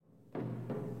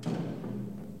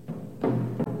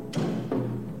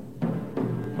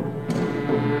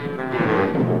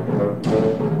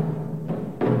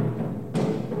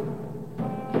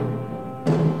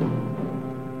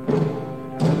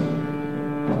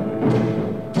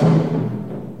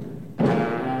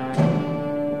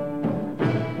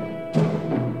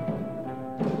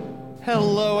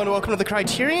welcome to the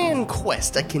Criterion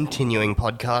Quest, a continuing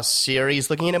podcast series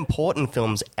looking at important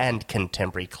films and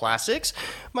contemporary classics.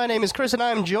 My name is Chris, and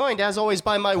I am joined, as always,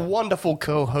 by my wonderful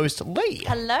co-host, Lee.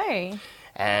 Hello.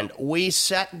 And we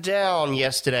sat down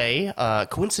yesterday,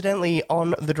 coincidentally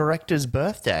on the director's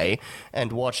birthday,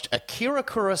 and watched Akira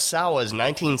Kurosawa's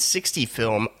 1960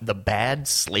 film, The Bad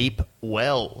Sleep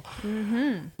Well.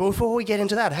 Mm-hmm. Before we get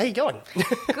into that, how you going?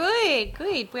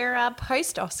 Good. We're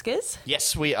post-Oscars.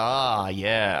 Yes, we are,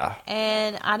 yeah.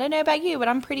 And I don't know about you, but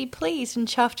I'm pretty pleased and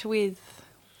chuffed with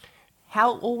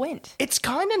how it all went. It's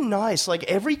kind of nice. Like,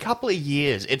 every couple of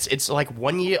years, it's like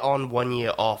 1 year on, 1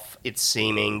 year off, it's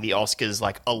seeming the Oscars,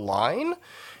 like, align.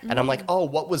 And I'm like, oh,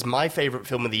 what was my favorite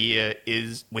film of the year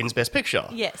wins Best Picture.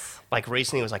 Yes. Like,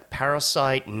 recently it was, like,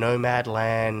 Parasite,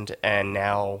 Nomadland, and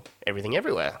now Everything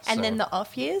Everywhere. And then the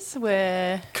off years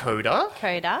were Coda.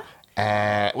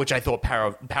 Which I thought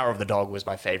Power of the Dog was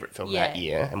my favorite film that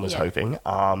year and was hoping.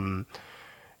 And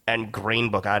Green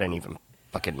Book, I don't even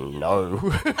fucking know.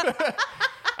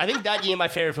 I think that year my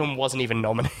favorite film wasn't even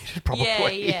nominated,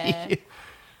 probably. Yeah.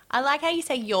 I like how you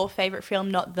say your favorite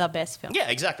film, not the best film. Yeah,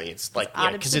 exactly. It's like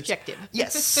art of subjective.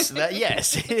 Yes,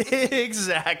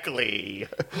 exactly.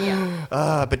 Yeah.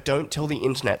 But don't tell the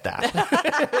internet that,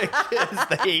 because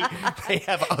they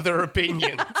have other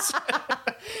opinions,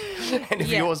 and if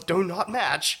yours do not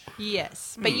match.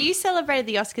 Yes, but you celebrated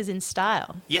the Oscars in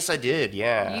style. Yes, I did.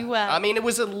 Yeah. I mean, it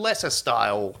was a lesser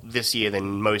style this year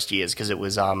than most years because it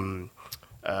was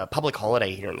public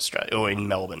holiday here in Australia or in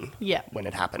Melbourne. Yeah. When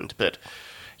it happened, but.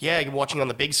 Yeah, watching on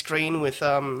the big screen with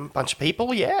a bunch of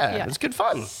people, it was good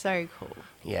fun. So cool.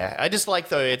 Yeah, I just like,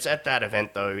 though, it's at that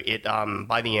event, though, it,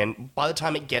 by the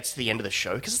time it gets to the end of the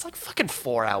show, because it's like fucking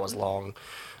 4 hours long,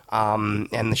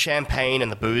 and the champagne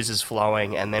and the booze is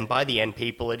flowing, and then by the end,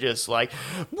 people are just like,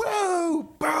 whoa,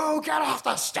 boo, get off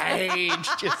the stage,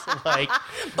 just like...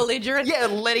 Belligerent. Yeah,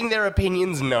 letting their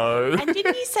opinions know. And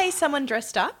didn't you say someone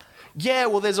dressed up? Yeah,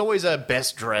 well, there's always a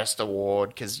Best Dressed award,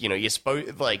 because, you're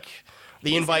supposed, like...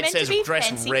 The invite says dress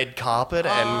fancy? Red carpet,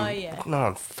 and no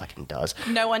one fucking does.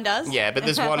 No one does? Yeah, but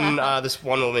this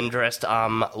one woman dressed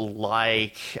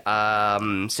like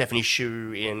Stephanie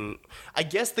Hsu in... I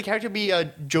guess the character would be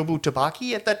Jobu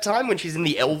Tabaki at that time when she's in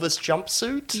the Elvis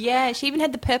jumpsuit. Yeah, she even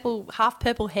had the half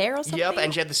purple hair or something. Yep,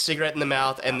 and she had the cigarette in the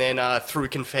mouth and then threw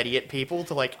confetti at people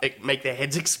to like make their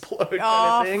heads explode kind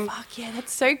of thing. Oh, fuck yeah,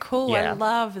 that's so cool. Yeah. I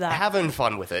love that. Having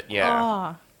fun with it,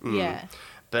 yeah. Oh, yeah.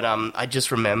 But I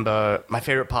just remember my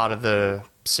favorite part of the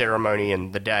ceremony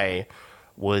and the day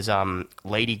was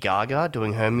Lady Gaga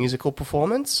doing her musical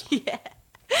performance. Yeah.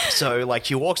 So, like,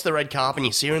 she walks the red carpet and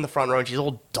you see her in the front row and she's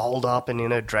all dolled up and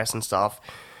in her dress and stuff.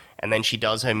 And then she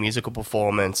does her musical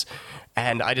performance.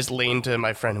 And I just leaned to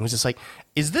my friend and was just like,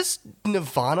 is this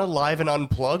Nirvana live and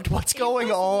unplugged? What's going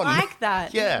on? Like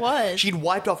that. Yeah. It was. She'd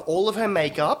wiped off all of her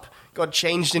makeup, got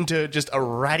changed into just a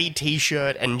ratty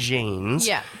t-shirt and jeans.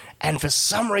 Yeah. And for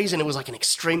some reason, it was like an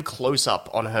extreme close-up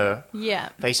on her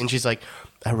face. And she's like,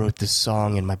 I wrote this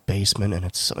song in my basement, and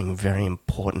it's something very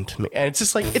important to me. And it's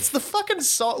just like, it's the fucking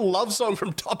love song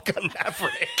from Top Gun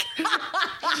Maverick.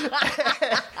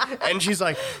 And she's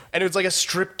like, and it was like a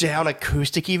stripped-down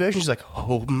acoustic-y version. She's like,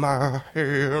 hold my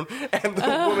hand. And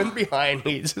the woman behind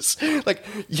me just like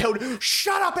yelled,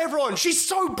 shut up, everyone. She's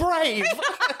so brave.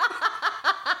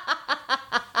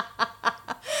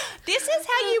 This is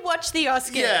how you watch the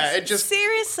Oscars. Yeah, it just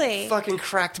seriously fucking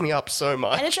cracked me up so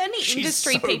much. And it's only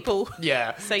industry people.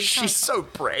 Yeah, so she's so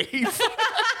brave.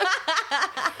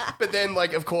 But then,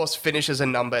 like, of course, finishes a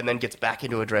number and then gets back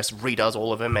into a dress, redoes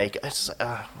all of her makeup. It's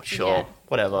sure,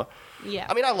 whatever. Yeah.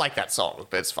 I mean, I like that song,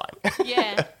 but it's fine.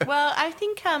 Yeah. Well, I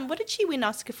think, what did she win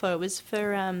Oscar for? It was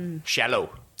for, Shallow.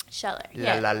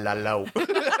 Yeah. La la la la.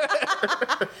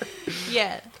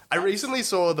 Yeah. I recently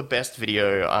saw the best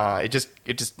video. It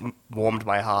just warmed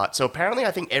my heart. So apparently,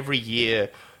 I think every year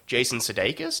Jason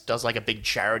Sudeikis does like a big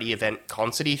charity event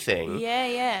concerty thing.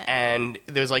 Yeah. And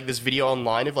there's like this video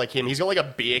online of like him. He's got like a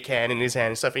beer can in his hand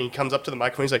and stuff, and he comes up to the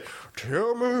microphone. He's like,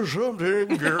 "Tell me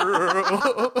something,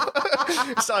 girl."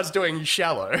 Starts doing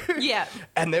Shallow. Yeah.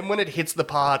 And then when it hits the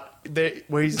part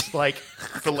where he's like,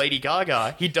 for Lady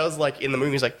Gaga, he does like in the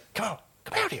movie. He's like, "Come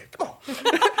out here, come on."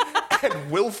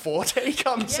 And Will Forte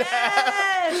comes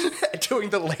out doing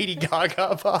the Lady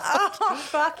Gaga part. Oh,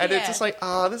 fuck and yeah. it's just like,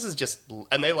 this is just...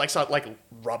 And they like start like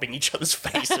rubbing each other's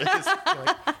faces.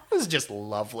 Like, this is just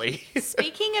lovely.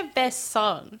 Speaking of best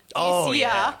song, this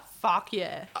year, fuck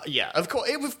yeah. Yeah, of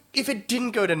course. If it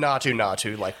didn't go to Naatu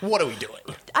Naatu, like, what are we doing?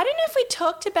 I don't know if we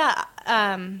talked about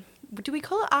do we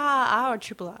call it RRR or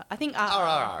Triple R? I think RRR.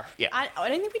 RRR, yeah. I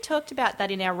don't think we talked about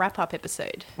that in our wrap-up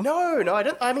episode. No, I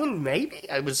don't. I mean, maybe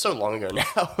it was so long ago now.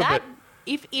 That but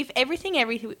if everything,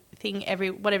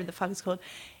 whatever the fuck it's called,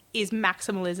 is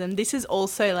maximalism, this is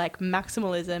also like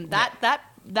maximalism.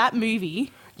 That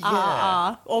movie,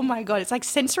 Yeah. oh my god, it's like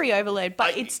sensory overload,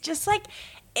 but it's just like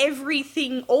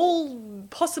everything, all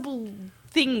possible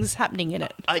things happening in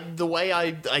it. The way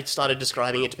I started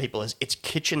describing it to people is it's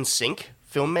kitchen sink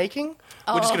filmmaking.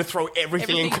 We're just going to throw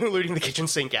everything, including the kitchen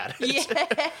sink, at it.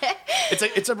 Yeah.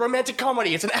 It's a romantic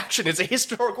comedy. It's an action. It's a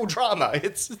historical drama.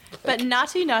 But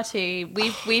Natu Natu,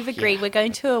 we've agreed we're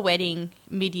going to a wedding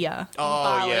mid-year in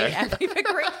Bali, yeah. and we've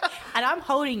agreed, and I'm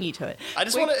holding you to it. I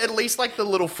just want to at least like the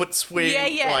little foot swing.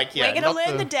 Yeah. Like, we're going to not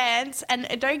learn the dance, and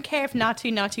I don't care if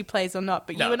Natu Natu plays or not,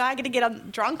 but No. you and I are going to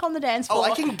get drunk on the dance floor.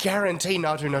 Oh, I can guarantee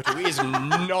Natu Natu is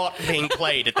not being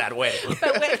played at that wedding.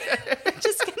 But we're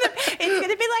just going to, it's going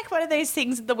to be like one of those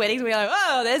things at the weddings where you're like,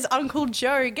 oh, there's Uncle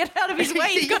Joe, get out of his way,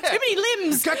 he's got Yeah. too many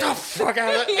limbs. Get the fuck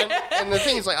out of it. And the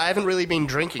thing is, like, I haven't really been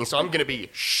drinking, so I'm going to be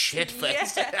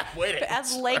shit-faced at that wedding. But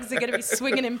our legs are going to be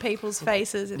swinging in people's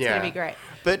faces. It's going to be great.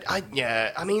 But I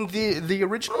mean, the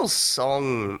original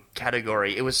song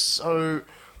category, it was so.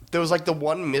 There was like the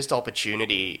one missed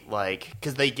opportunity, like,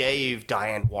 because they gave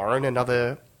Diane Warren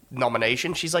another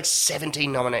nomination. She's like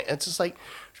 17 nominated. It's just like,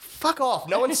 fuck off.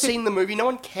 No one's seen the movie. No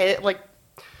one cares. Like,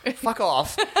 fuck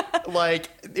off. Like,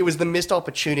 it was the missed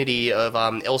opportunity of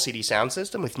LCD Sound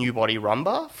System with New Body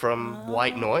Rumba from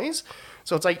White Noise.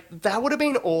 So it's like, that would have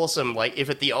been awesome, like, if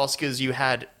at the Oscars you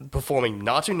had performing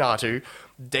Natu Natu,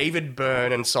 David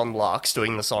Byrne and Son Lux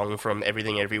doing the song from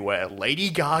Everything Everywhere,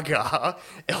 Lady Gaga,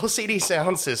 LCD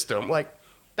Sound System. Like,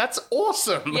 that's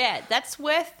awesome. Yeah, that's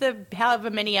worth the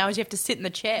however many hours you have to sit in the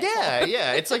chair.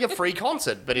 Yeah. It's like a free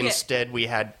concert, but instead we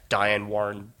had Diane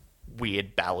Warren,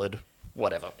 weird ballad,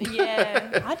 whatever.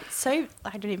 Yeah.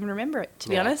 I don't even remember it, to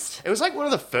be honest. It was like one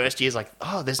of the first years, like,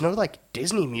 oh, there's no, like,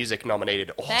 Disney music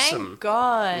nominated. Awesome. Thank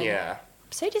God. Yeah.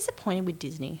 I'm so disappointed with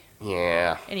Disney.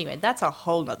 Yeah. Anyway, that's a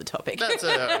whole nother topic. That's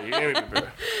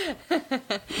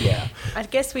yeah. I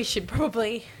guess we should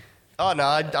probably... Oh, no,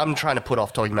 I'm trying to put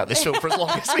off talking about this film for as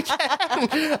long as we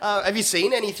can. Have you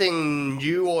seen anything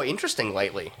new or interesting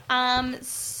lately?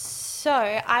 So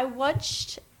I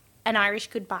watched An Irish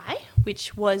Goodbye,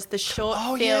 which was the short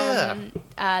film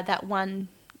that won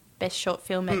Best Short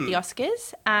Film at the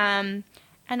Oscars. And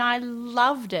I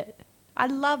loved it.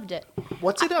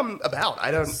 What's it about? I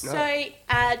don't know. So,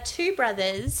 two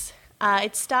brothers.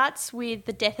 It starts with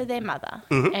the death of their mother,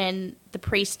 and the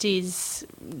priest is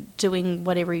doing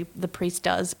whatever the priest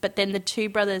does. But then the two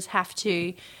brothers have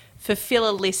to fulfill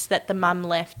a list that the mum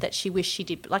left that she wished she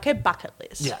did, like her bucket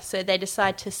list. Yeah. So they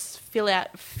decide to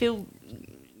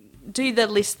do the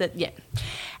list that,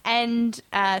 and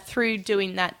through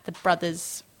doing that, the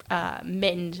brothers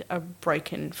mend a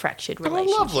broken, fractured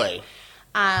relationship. Oh, lovely.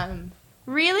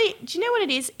 Really, do you know what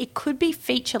it is? It could be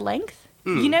feature length.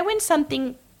 You know when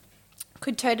something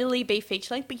could totally be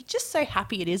feature length, but you're just so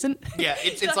happy it isn't. Yeah,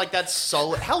 it's like that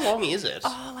solid... How long is it?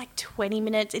 Oh, like 20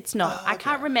 minutes. It's not. I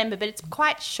can't remember, but it's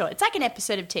quite short. It's like an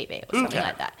episode of TV or something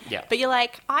like that. Yeah. But you're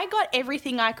like, I got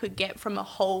everything I could get from a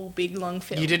whole big long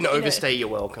film. You didn't overstay your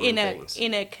welcome in and things.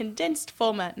 a condensed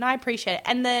format, and I appreciate it.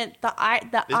 And the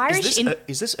Irish...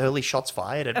 Is this early shots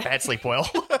fired at Bad Sleep Well?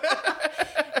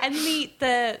 And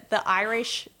the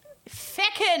Irish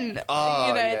feckin',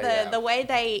 the way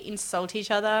they insult each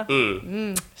other,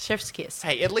 chef's kiss.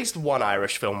 Hey, at least one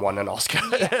Irish film won an Oscar.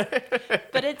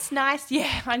 But it's nice.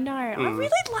 Yeah, I know. I really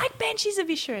like Banshees of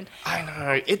Inisherin. I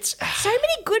know. It's So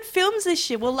many good films this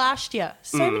year. Well, last year.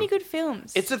 So many good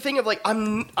films. it's the thing of like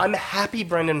I'm happy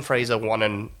Brendan Fraser won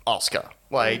an Oscar.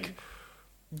 Like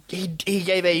he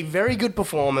gave a very good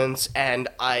performance, and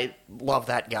I love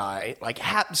that guy. Like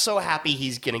so happy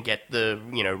he's gonna get the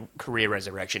career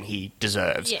resurrection he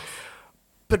deserves. Yes.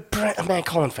 But man,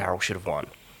 Colin Farrell should have won.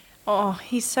 Oh,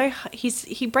 he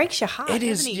breaks your heart. It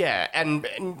is, doesn't he? yeah, and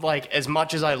like as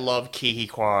much as I love Ke Huy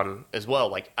Quan as well,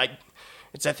 like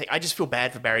it's that thing. I just feel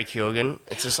bad for Barry Keoghan.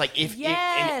 It's just like if in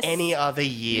any other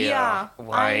year,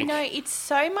 I know it's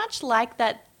so much like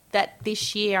that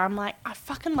this year I'm like, I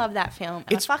fucking love that film,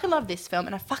 and I fucking love this film,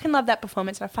 and I fucking love that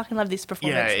performance, and I fucking love this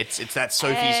performance. Yeah, it's that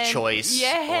Sophie's Choice.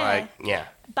 Yeah. Yeah.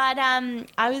 But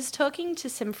I was talking to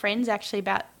some friends actually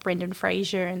about Brendan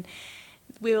Fraser, and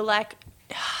we were like,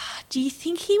 do you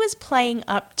think he was playing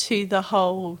up to the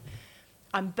whole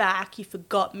I'm back, you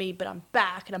forgot me, but I'm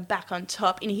back, and I'm back on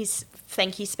top in his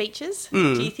thank you speeches?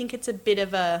 Do you think it's a bit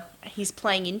of he's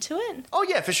playing into it? Oh,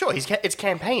 yeah, for sure. It's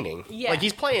campaigning. Yeah. Like,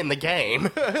 he's playing the game.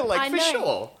 I for know.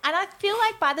 sure. And I feel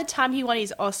like by the time he won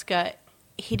his Oscar,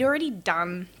 he'd already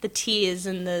done the tears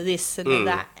and the this and the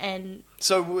that, and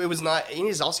So it was nice. In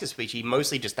his Oscar speech, he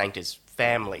mostly just thanked his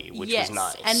family, which was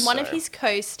nice. And one of his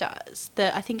co-stars,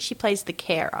 I think she plays the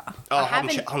carer. Oh,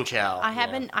 Hong Chow. I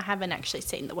haven't actually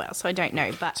seen The Whale, so I don't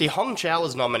know. But See, Hong Chow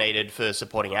was nominated for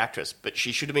supporting actress, but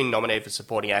she should have been nominated for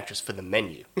supporting actress for The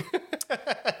Menu.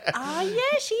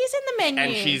 yeah, she is in The Menu,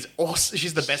 And she's awesome.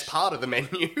 She's the best part of The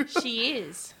Menu. she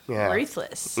is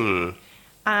ruthless. You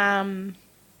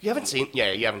haven't seen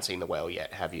The Whale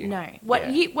yet, have you? No. What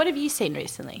have you seen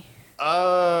recently?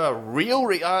 I've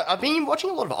been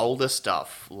watching a lot of older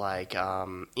stuff, like,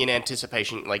 in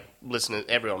anticipation, like,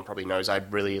 everyone probably knows I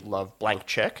really love Blank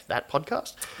Check, that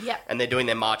podcast. Yeah. And they're doing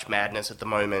their March Madness at the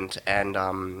moment, and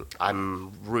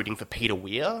I'm rooting for Peter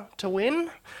Weir to win.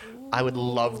 Ooh. I would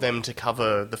love them to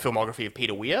cover the filmography of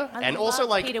Peter Weir. I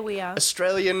love Peter Weir.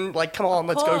 Australian, like, come on,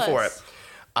 let's go for it.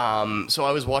 So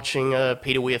I was watching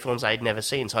Peter Weir films I'd never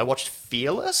seen. So I watched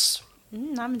Fearless.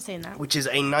 I haven't seen that. Which is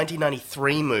a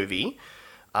 1993 movie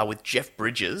with Jeff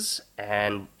Bridges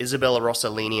and Isabella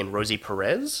Rossellini and Rosie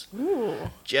Perez. Ooh.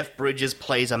 Jeff Bridges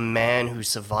plays a man who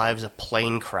survives a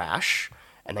plane crash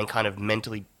and then kind of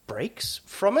mentally breaks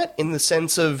from it, in the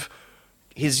sense of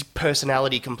his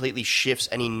personality completely shifts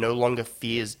and he no longer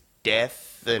fears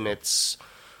death, and it's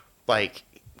like,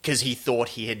 because he thought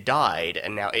he had died,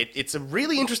 and now it's a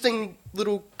really interesting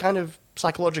little kind of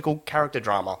psychological character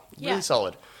drama. Yeah. Really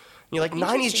solid. You're like,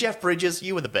 90s Jeff Bridges,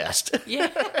 you were the best. Yeah,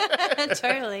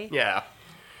 totally. Yeah.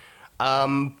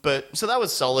 But so that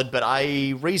was solid, but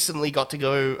I recently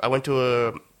I went to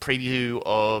a preview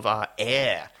of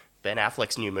Air, Ben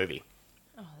Affleck's new movie.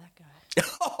 Oh, that guy.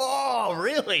 Oh,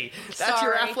 really? That's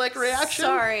your Affleck reaction?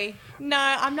 Sorry. No,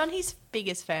 I'm not his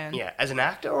biggest fan. Yeah, as an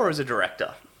actor or as a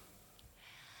director?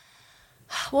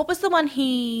 What was the one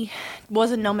he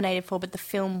wasn't nominated for, but the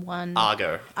film won?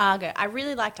 Argo. I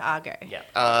really liked Argo. Yeah.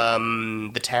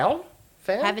 The Town?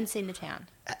 Fan? Haven't seen The Town.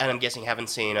 And I'm guessing haven't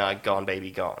seen Gone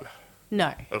Baby Gone.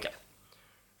 No. Okay.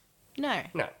 No.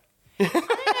 No. I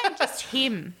don't know, just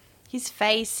him. His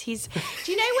face, do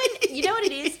you know you know what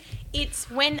it is?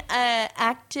 It's when an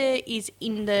actor is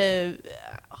in the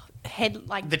head,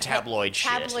 like... The tabloid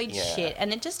shit,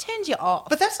 and it just turns you off.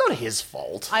 But that's not his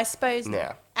fault. I suppose...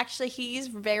 Yeah. Actually, he is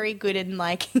very good in,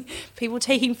 like, people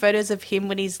taking photos of him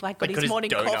when he's, like, got his morning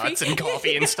donuts coffee. and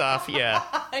coffee and stuff, yeah.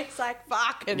 It's like,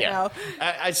 fucking hell.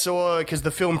 I saw, because the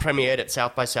film premiered at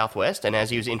South by Southwest, and as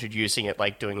he was introducing it,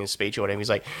 like, doing his speech or whatever, he's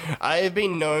like, I've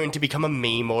been known to become a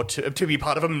meme or to be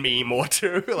part of a meme or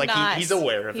two. Like, nice. He's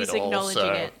aware of he's it all. He's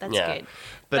acknowledging it. That's good.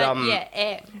 But yeah,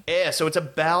 Air. Air, so it's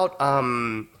about,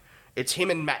 it's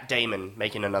him and Matt Damon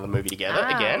making another movie together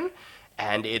again.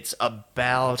 And it's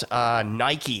about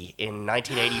Nike in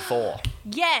 1984.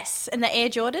 Yes, and the Air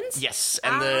Jordans? Yes,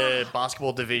 and the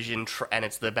basketball division, and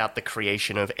it's about the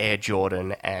creation of Air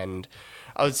Jordan. And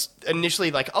I was initially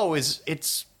like,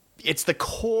 it's the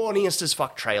corniest as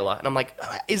fuck trailer. And I'm like,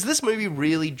 is this movie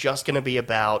really just going to be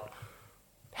about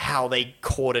how they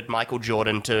courted Michael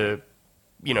Jordan to,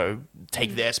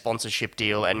 take their sponsorship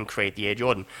deal and create the Air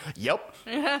Jordan? Yep.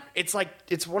 It's like,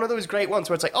 it's one of those great ones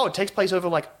where it's like, it takes place over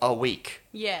like a week.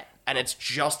 Yeah. And it's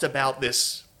just about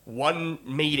this one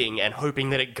meeting and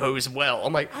hoping that it goes well.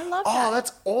 I'm like, I love that.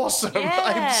 That's awesome. Yeah.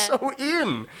 I'm so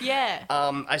in. Yeah.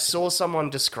 I saw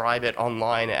someone describe it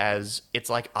online as it's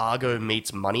like Argo meets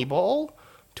Moneyball.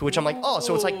 To which I'm like,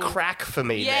 so it's like crack for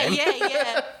me, then.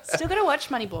 Yeah. Still got to watch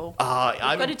Moneyball.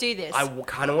 I've got to do this. I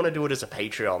kind of want to do it as a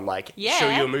Patreon, like, show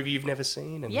you a movie you've never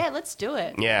seen. And, yeah, let's do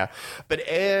it. Yeah. But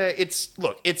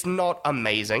it's not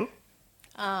amazing.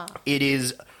 It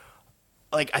is,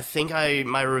 like, I think I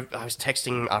was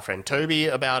texting our friend Toby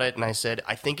about it, and I said,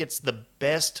 I think it's the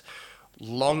best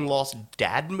long-lost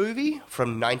dad movie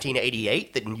from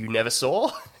 1988 that you never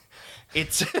saw.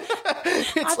 It's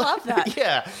I love that.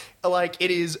 Yeah. Like,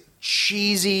 it is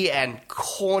cheesy and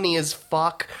corny as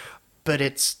fuck, but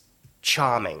it's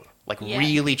charming. Like,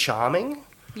 really charming.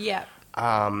 Yeah.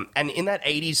 And in that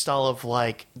 80s style of,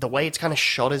 like, the way it's kind of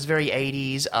shot is very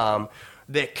 80s.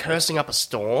 They're cursing up a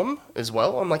storm as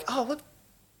well. I'm like, look.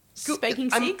 Smoking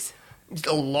cigs?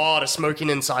 A lot of smoking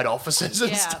inside offices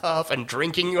and stuff, and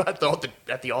drinking at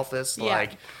the office. Yeah.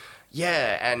 Like,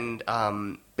 and,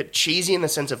 but cheesy in the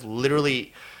sense of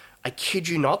literally, I kid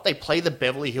you not, they play the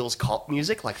Beverly Hills Cop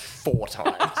music like 4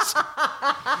 times.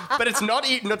 But it's not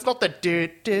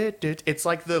the it's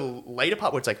like the later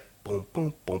part where it's like boom,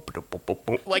 boom, boom, boom, boom, boom,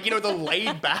 boom. Like, the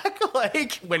laid back,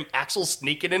 like when Axel's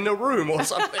sneaking in a room or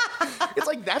something. It's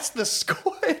like, that's the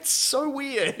score. It's so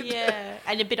weird. Yeah.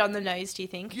 And a bit on the nose, do you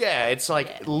think? Yeah, it's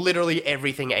like literally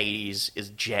everything 80s is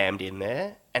jammed in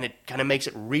there, and it kind of makes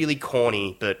it really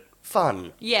corny, but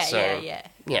fun. Yeah, So, yeah, yeah.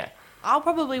 Yeah. I'll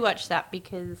probably watch that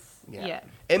because, Yeah. yeah.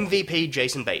 MVP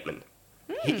Jason Bateman.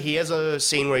 He has a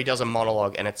scene where he does a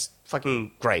monologue, and it's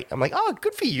fucking great. I'm like, oh,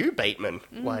 good for you, Bateman.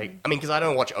 Like, I mean, because I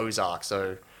don't watch Ozark,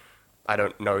 so I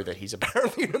don't know that he's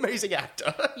apparently an amazing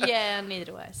actor. Yeah, neither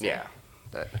do I. So. Yeah,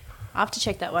 but I'll have to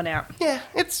check that one out. yeah,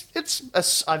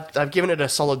 I've given it a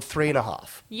solid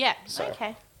 3.5. Yeah, So,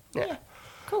 okay. yeah. Yeah,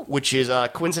 cool. Which is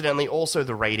coincidentally also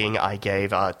the rating I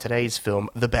gave today's film,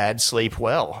 The Bad Sleep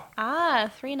Well. 3.5.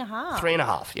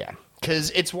 3.5, yeah. Because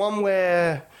it's one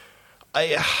where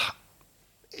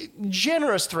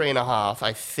generous 3.5,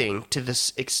 I think, to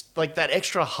this, like, that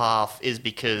extra half is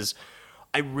because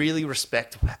I really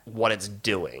respect what it's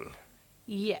doing.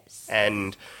 Yes.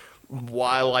 And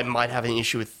while I might have an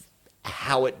issue with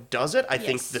how it does it, I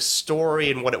think Yes. the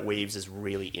story and what it weaves is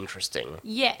really interesting.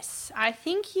 Yes, I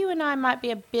think you and I might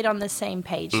be a bit on the same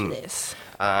page for this.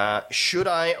 Should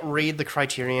I read the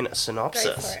Criterion synopsis?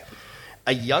 Go for it.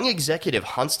 A young executive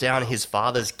hunts down his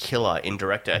father's killer in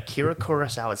director Akira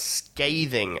Kurosawa's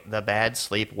scathing The Bad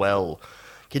Sleep Well.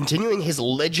 Continuing his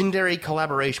legendary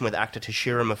collaboration with actor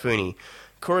Toshiro Mifune,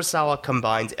 Kurosawa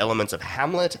combines elements of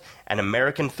Hamlet and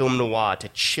American film noir to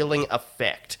chilling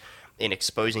effect in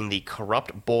exposing the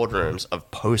corrupt boardrooms of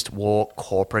post-war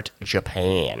corporate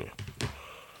Japan.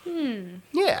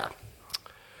 Yeah.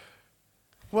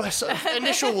 Well, so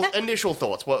initial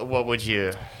thoughts. What would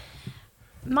you...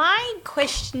 My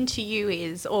question to you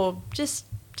is, or just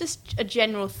a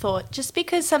general thought, just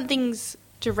because something's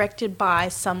directed by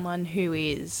someone who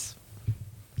is,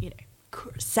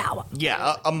 Kurosawa,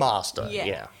 Yeah, a master. Yeah.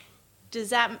 Yeah. does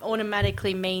that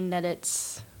automatically mean that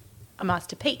it's a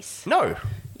masterpiece? No.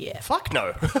 Yeah. Fuck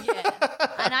no. Yeah.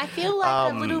 And I feel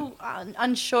like a little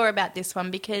unsure about this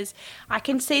one because I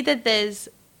can see that there's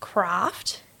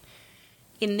craft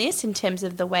in this in terms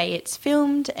of the way it's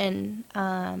filmed and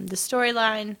the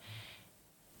storyline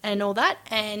and all that.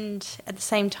 And at the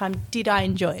same time, did I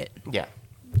enjoy it? Yeah.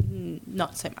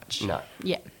 Not so much. No.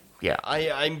 Yeah. Yeah,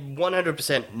 I'm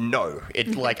 100% no.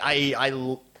 It like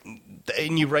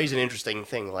and you raise an interesting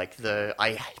thing. Like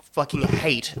I fucking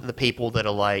hate the people that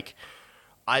are like,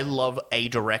 I love a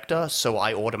director, so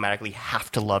I automatically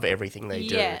have to love everything they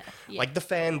do. Yeah. Like the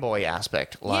fanboy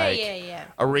aspect. Like yeah.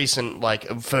 a recent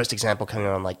first example coming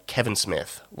on, like Kevin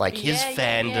Smith. Like his Yeah,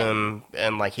 fandom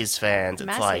and like his fans.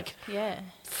 Massive. It's like yeah.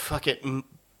 fuck it.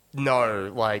 No,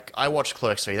 like I watched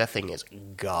Clerks 3. That thing is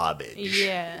garbage.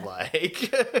 Yeah.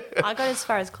 Like I got as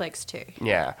far as Clerks too.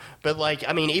 yeah, but like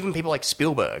I mean, even people like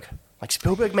Spielberg. Like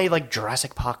Spielberg made like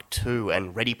Jurassic Park 2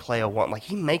 and Ready Player One. Like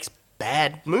he makes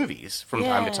bad movies from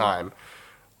time to Yeah. time.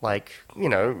 Like,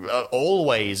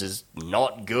 Always is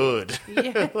not good.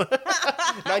 Yeah.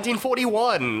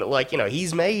 1941, like,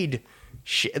 he's made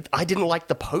shit. I didn't like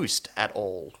The Post at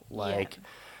all. Like,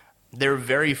 there are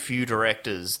very few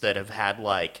directors that have had,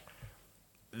 like,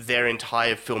 their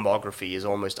entire filmography is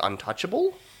almost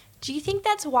untouchable. Do you think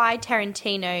that's why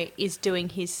Tarantino is doing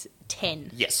his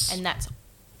 10? Yes. And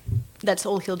that's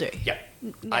all he'll do? Yeah.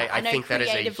 Now, I know think that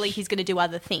is creatively he's going to do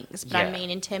other things, but I Yeah.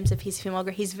 mean in terms of his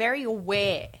filmography, he's very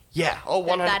aware Yeah. Oh, that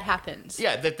 100 that happens.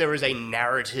 Yeah, that there is a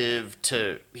narrative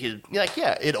to his,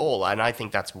 it all, and I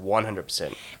think that's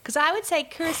 100%. Because I would say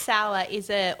Kurosawa is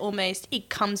almost, it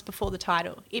comes before the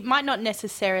title. It might not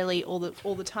necessarily all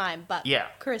the time, but Yeah.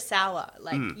 Kurosawa,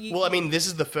 like Well, I mean, this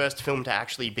is the first film to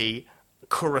actually be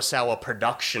Kurosawa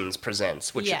Productions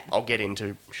Presents, which Yeah. I'll get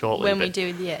into shortly. when we but-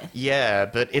 do, yeah. Yeah,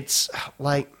 but it's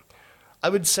like, I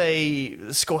would say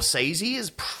Scorsese is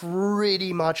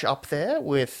pretty much up there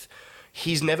with,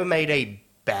 he's never made a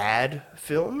bad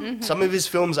film. Mm-hmm. Some of his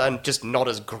films are just not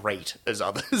as great as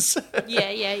others.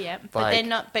 Yeah. But Like- they're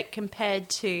not, but compared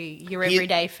to your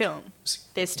everyday films,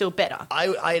 they're still better.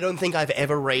 I don't think I've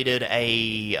ever rated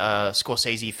a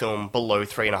Scorsese film below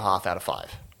 3.5 out of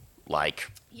 5. Like,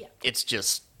 Yeah. it's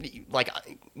just like,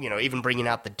 even bringing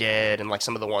out The Dead and like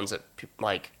some of the ones that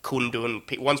like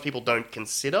Kundun, ones people don't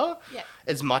consider Yeah.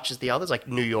 as much as the others, like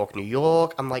New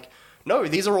York. I'm like, no,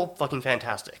 these are all fucking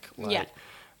fantastic. Like, Yeah.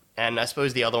 And I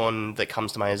suppose the other one that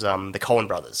comes to mind is the Coen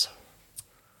Brothers,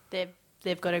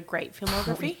 They've got a great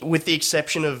filmography. with the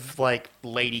exception of like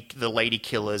the Lady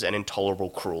Killers and Intolerable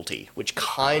Cruelty, which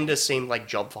kind of seemed like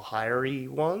job for hire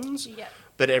ones. Yeah.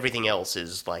 But everything else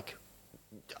is like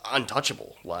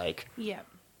untouchable. Like, Yeah.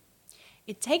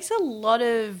 It takes a lot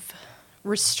of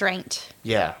restraint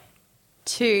yeah,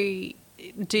 to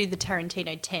do the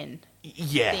Tarantino 10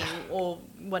 yeah, thing or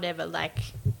whatever, like,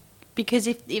 because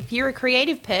if you're a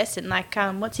creative person, like,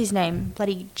 what's his name?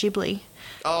 Bloody Ghibli.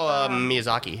 Oh,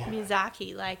 Miyazaki.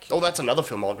 Miyazaki, like, Oh, that's another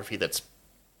filmography that's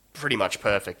pretty much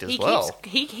perfect as He well.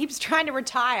 keeps trying to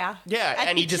retire. Yeah,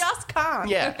 and he just can't.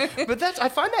 Yeah, but I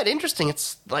find that interesting.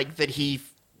 It's like that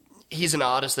he's an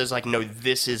artist that's like, no,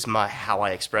 this is how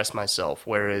I express myself.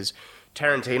 Whereas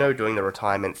Tarantino doing the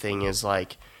retirement thing is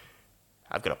like,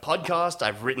 I've got a podcast,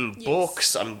 I've written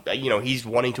books, he's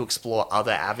wanting to explore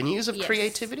other avenues of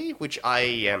creativity, which I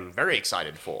am very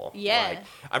excited for. Yeah. Like,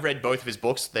 I've read both of his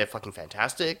books, they're fucking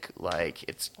fantastic. Like,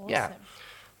 it's, Awesome. yeah.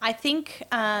 I think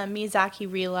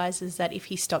Miyazaki realizes that if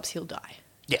he stops, he'll die.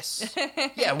 Yes.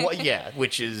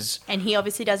 Which is... And he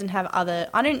obviously doesn't have other...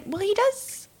 he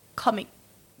does comic...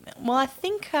 Well, I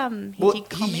think he did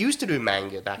comic... He used to do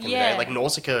manga back in the day. Like,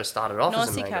 Nausicaa started off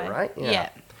as a manga, right? Yeah.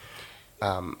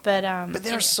 But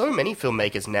there are so many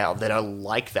filmmakers now that are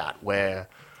like that, where...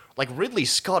 Like, Ridley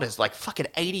Scott is, like, fucking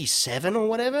 87 or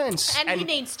whatever. And he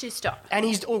needs to stop. And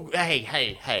he's... Oh, hey.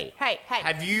 Hey.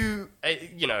 Have you,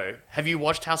 have you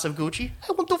watched House of Gucci?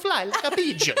 I want to fly like a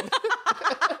pigeon.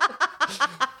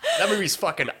 That movie's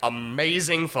fucking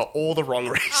amazing for all the wrong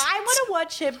reasons. I want to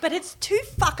watch it, but it's too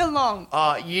fucking long.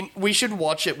 We should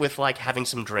watch it with, like, having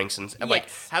some drinks and like,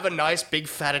 have a nice, big,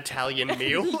 fat Italian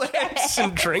meal and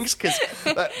some drinks, because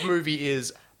that movie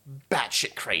is...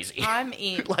 batshit crazy. I'm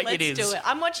in. Like, Let's it is. do it.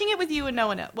 I'm watching it with you and no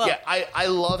one else. Well, yeah, I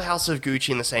love House of Gucci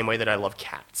in the same way that I love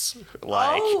Cats.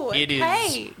 Like, it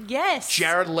is. Yes.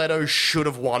 Jared Leto should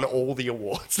have won all the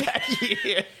awards that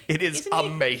year. It is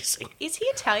amazing. Is he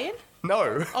Italian?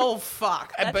 No. Oh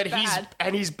fuck. That's but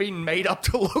bad. he's been made up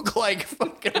to look like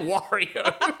fucking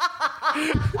Wario.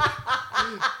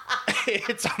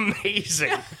 It's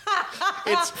amazing.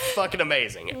 It's fucking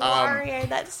amazing. Wario,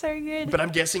 that's so good. But I'm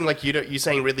guessing, like, you're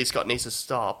saying Ridley Scott needs to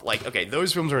stop. Like, okay,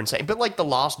 those films are insane. But, like, The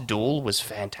Last Duel was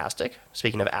fantastic.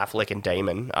 Speaking of Affleck and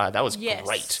Damon, that was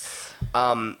great.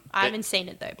 I haven't seen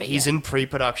it, though. But he's in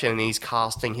pre-production and he's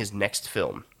casting his next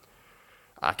film.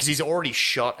 Because he's already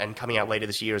shot and coming out later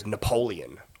this year as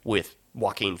Napoleon with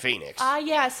Joaquin Phoenix.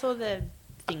 Yeah, I saw the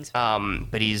things.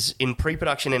 But he's in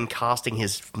pre-production and casting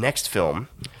his next film,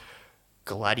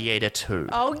 Gladiator 2.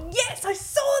 Oh, yes, I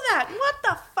saw that. What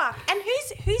the fuck? And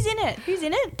who's in it? Who's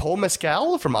in it? Paul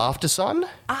Mescal from Aftersun.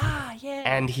 Ah, yeah.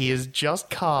 And he has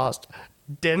just cast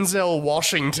Denzel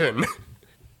Washington.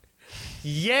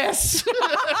 Yes!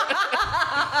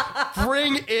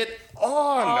 Bring it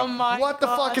on! Oh my What the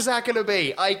fuck is that going to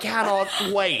be? I cannot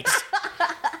wait.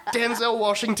 Denzel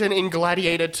Washington in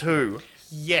Gladiator 2.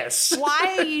 Yes.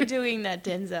 Why are you doing that,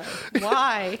 Denzel?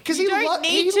 Why? Because he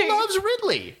loves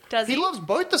Ridley. Does he? He loves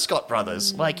both the Scott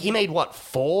brothers. Like, he made,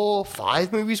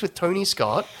 5 movies with Tony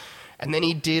Scott? And then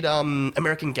he did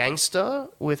American Gangster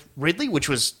with Ridley, which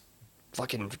was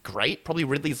fucking great. Probably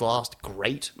Ridley's last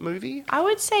great movie. I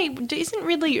would say, isn't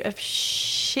Ridley a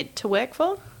shit to work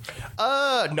for?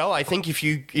 No, I think if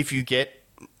you get...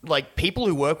 Like, people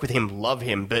who work with him love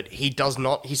him, but he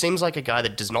seems like a guy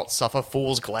that does not suffer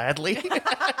fools gladly.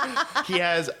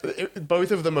 Both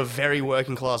of them are very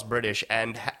working class British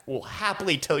and will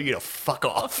happily tell you to fuck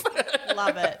off.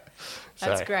 Love it.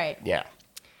 That's great. Yeah.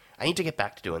 I need to get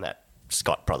back to doing that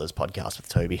Scott Brothers podcast with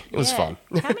Toby. It was fun.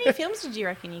 How many films did you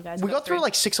reckon you guys We got through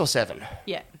like 6 or 7.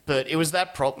 Yeah. But it was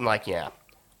that problem,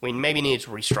 we maybe needed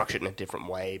to restructure it in a different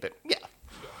way, but yeah.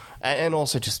 And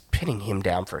also just pinning him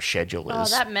down for a schedule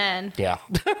is... Oh, that man. Yeah.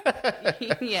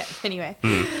 Yeah, anyway.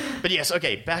 But yes,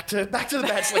 okay, back to the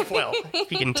Bad Sleep Well.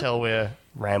 If you can tell we're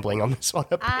rambling on this one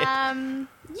a bit.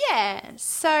 Yeah,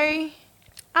 so...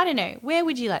 I don't know. Where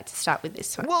would you like to start with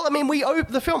this one? Well, I mean,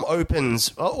 the film opens...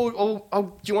 Do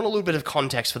you want a little bit of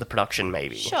context for the production,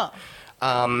 maybe? Sure.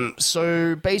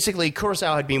 So basically,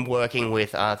 Kurosawa had been working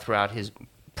with, throughout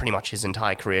pretty much his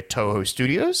entire career, Toho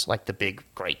Studios, like the big,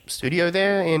 great studio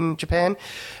there in Japan.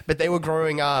 But they were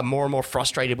growing more and more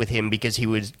frustrated with him because he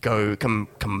would come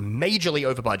majorly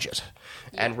over budget.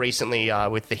 Yeah. And recently,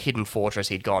 with The Hidden Fortress,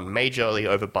 he'd gone majorly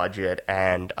over budget,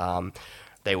 and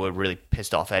they were really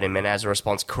pissed off at him. And as a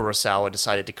response, Kurosawa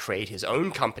decided to create his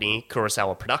own company,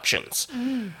 Kurosawa Productions.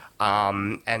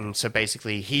 And so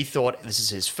basically, he thought this is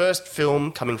his first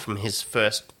film coming from his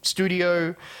first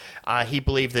studio. He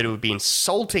believed that it would be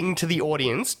insulting to the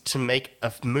audience to make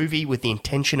a movie with the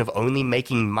intention of only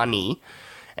making money,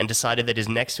 and decided that his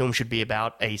next film should be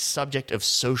about a subject of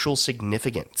social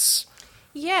significance.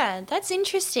 Yeah, that's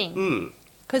interesting.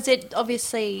 Because it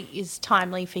obviously is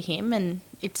timely for him, and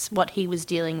it's what he was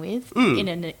dealing with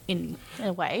in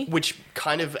a way. Which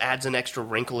kind of adds an extra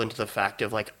wrinkle into the fact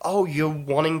of like, oh, you're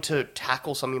wanting to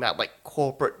tackle something about like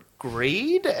corporate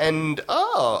greed, and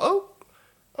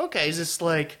okay, is this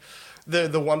like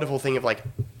the wonderful thing of like,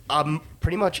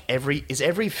 pretty much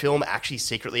every film actually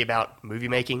secretly about movie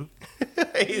making?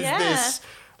 Is this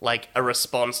like a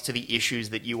response to the issues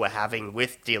that you were having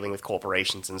with dealing with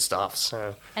corporations and stuff.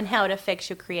 So And how it affects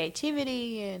your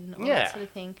creativity and all Yeah. that sort of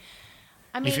thing.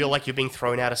 I mean, you feel like you're being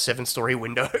thrown out a 7-story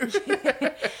window.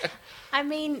 I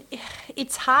mean,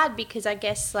 it's hard because I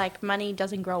guess like money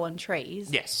doesn't grow on trees.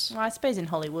 Yes. Well, I suppose in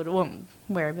Hollywood or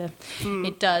wherever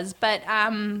it does, but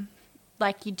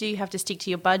like you do have to stick to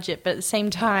your budget. But at the same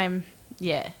time,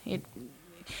 yeah,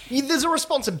 There's a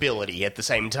responsibility at the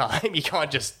same time. You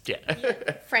can't just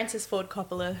Francis Ford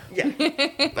Coppola, Yeah.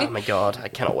 Oh my god, I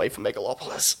cannot wait for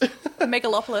Megalopolis.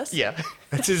 Megalopolis. Yeah,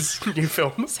 that's his new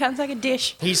film. Sounds like a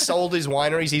dish. He sold his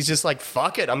wineries. He's just like,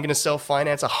 fuck it, I'm going to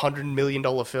self-finance $100 million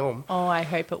film. Oh, I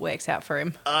hope it works out for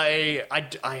him.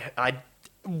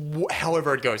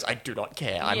 However it goes, I do not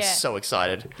care. I'm Yeah. so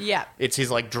excited. Yeah. It's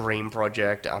his like dream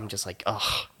project. I'm just like,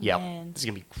 oh, yeah, Man. this is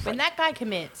going to be great. When that guy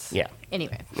commits. Yeah.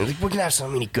 Anyway. We're going to have so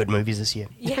many good movies this year.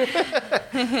 Yeah.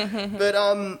 But,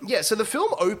 yeah, so the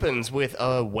film opens with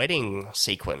a wedding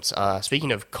sequence.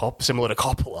 Speaking of similar to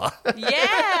Coppola. Yeah.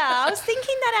 I was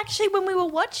thinking that actually when we were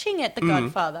watching it, The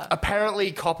Godfather.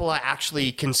 Apparently, Coppola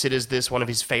actually considers this one of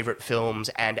his favorite films,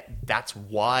 and that's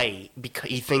why, because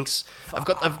he thinks... I've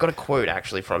got a quote,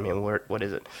 actually, from him. What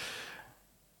is it?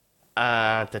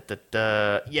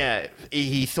 Yeah,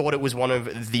 he thought it was one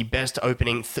of the best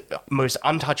opening, most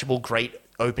untouchable, great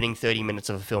opening 30 minutes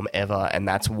of a film ever, and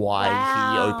that's why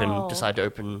Wow. decided to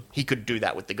open. He could do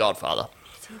that with The Godfather.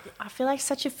 I feel like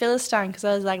such a Philistine because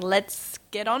I was like, let's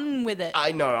get on with it.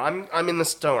 I know. I'm in the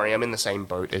story. I'm in the same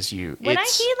boat as you. When I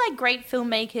hear like great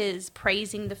filmmakers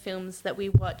praising the films that we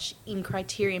watch in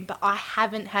Criterion, but I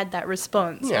haven't had that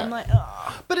response. Yeah. I'm like,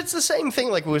 oh. But it's the same thing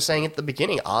like we were saying at the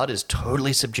beginning. Art is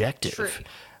totally subjective. True.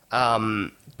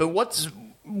 But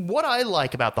what I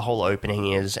like about the whole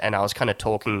opening is, and I was kind of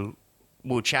talking,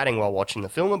 we were chatting while watching the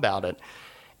film about it,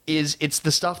 is it's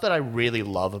the stuff that I really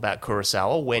love about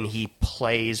Kurosawa when he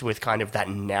plays with kind of that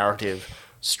narrative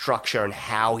structure and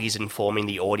how he's informing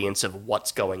the audience of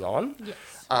what's going on.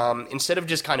 Yes. Instead of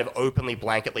just kind of openly,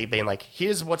 blanketly being like,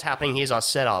 here's what's happening, here's our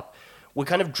setup, we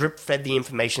kind of drip-fed the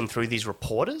information through these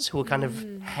reporters who are kind of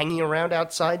hanging around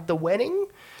outside the wedding.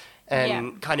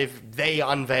 And kind of they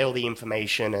unveil the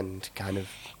information and kind of...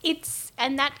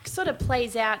 And that sort of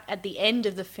plays out at the end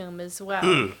of the film as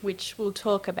well, which we'll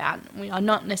talk about. We are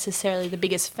not necessarily the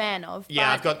biggest fan of.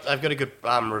 Yeah, but I've got a good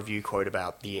review quote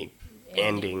about the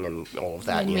ending and all of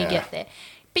that. when we get there.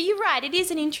 But you're right, it is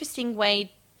an interesting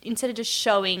way, instead of just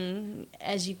showing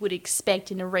as you would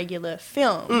expect in a regular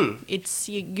film, it's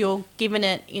you're given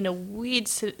it in a weird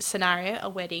scenario, a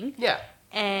wedding. Yeah.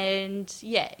 And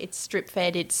yeah, it's strip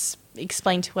fed, it's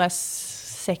explained to us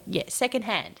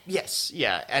secondhand. Yes,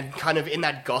 yeah, and kind of in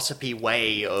that gossipy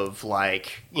way of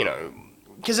like, you know,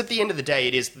 because at the end of the day,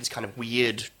 it is this kind of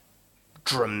weird,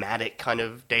 dramatic kind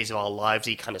of Days of Our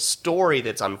Lives-y kind of story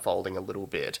that's unfolding a little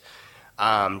bit,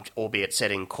 albeit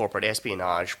set in corporate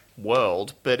espionage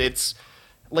world, but it's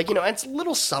like, you know, it's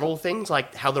little subtle things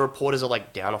like how the reporters are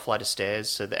like down a flight of stairs,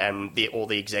 so all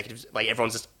the executives, like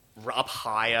everyone's just up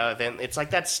higher. Then it's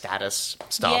like that status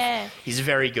stuff. Yeah. He's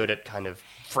very good at kind of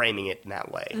framing it in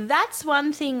that way. That's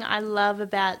one thing I love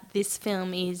about this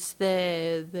film is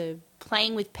the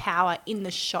playing with power in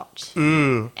the shot.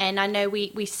 And I know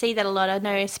we see that a lot. I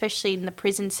know especially in the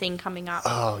prison scene coming up.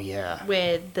 Oh, yeah.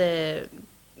 Where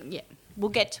we'll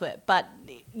get to it. But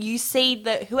you see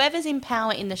that whoever's in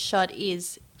power in the shot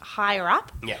is higher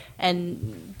up. Yeah.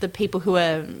 And the people who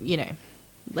are, you know,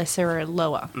 lesser or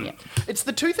lower. Yeah. It's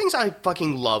the two things I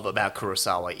fucking love about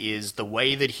Kurosawa is the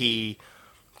way that he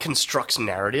constructs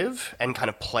narrative and kind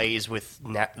of plays with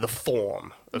the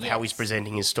form of how he's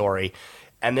presenting his story,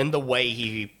 and then the way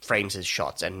he frames his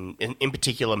shots, and in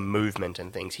particular movement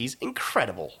and things. He's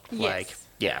incredible. Yes. Like,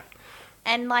 yeah.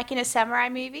 And like in a samurai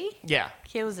movie, Yeah.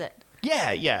 kills it.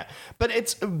 Yeah, yeah. But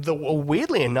it's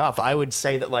weirdly enough, I would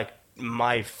say that like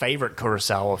my favorite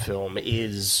Kurosawa film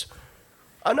is,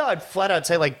 oh no, I'd flat out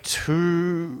say like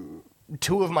two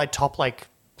of my top like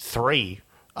three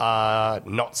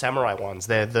not samurai ones.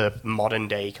 They're the modern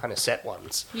day kind of set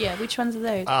ones. Yeah, which ones are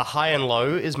those? High and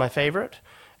Low is my favorite,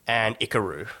 and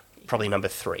Ikaru, probably number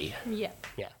 3. Yeah.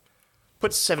 Yeah.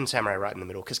 Put Seven Samurai right in the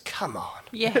middle, because come on.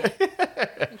 Yeah.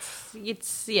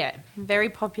 it's very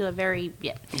popular,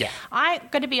 Yeah. I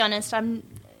got to be honest,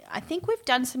 I think we've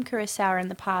done some Kurosawa in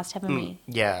the past, haven't we?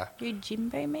 Yeah.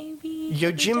 Yojimbo, maybe?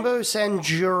 Yojimbo,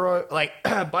 Sanjuro, like,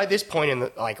 by this point in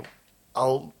the, like,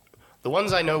 the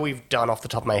ones I know we've done off the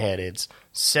top of my head, it's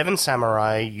Seven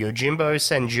Samurai, Yojimbo,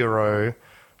 Sanjuro,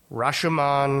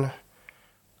 Rashomon,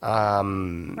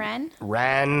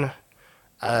 Ran,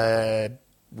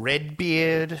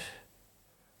 Redbeard,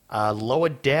 Lower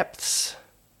Depths,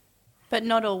 But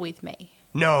not all with me.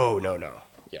 No.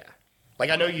 Yeah.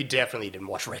 Like, I know you definitely didn't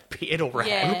watch Redbeard or Ram.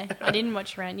 Yeah, I didn't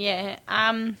watch Ran. Yeah.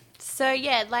 So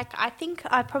yeah, like I think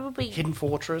I probably Hidden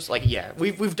Fortress. Like, yeah,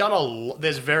 we've done a lot.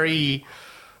 There's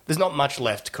not much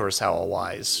left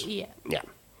Kurosawa-wise. yeah. Yeah.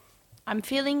 I'm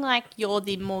feeling like you're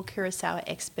the more Kurosawa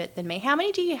expert than me. How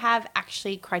many do you have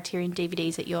actually Criterion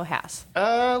DVDs at your house?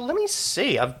 Let me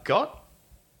see. I've got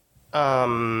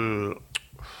I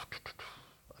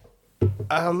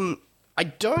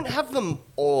don't have them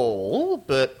all,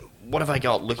 but what have I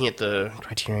got? Looking at the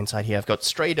Criterion side here, I've got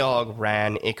Stray Dog,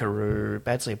 Ran, Ikaru,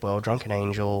 Bad Sleep Well, Drunken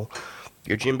Angel,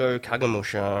 Yojimbo,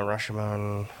 Kagemusha,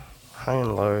 Rashomon, High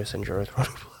and Low, Senjuro, Throne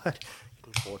of Blood,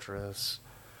 Hidden Fortress,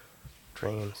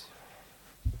 Dreams.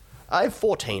 I have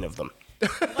 14 of them.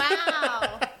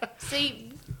 Wow.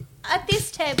 See, at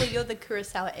this table, you're the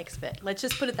Kurosawa expert. Let's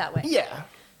just put it that way. Yeah.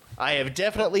 I have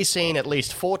definitely seen at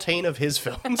least 14 of his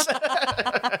films.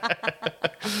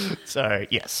 So,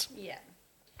 yes. Yeah.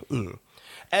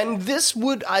 And this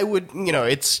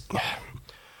it's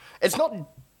not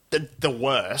the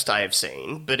worst I have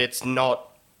seen, but it's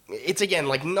again,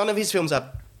 like, none of his films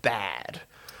are bad.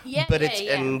 Yeah, But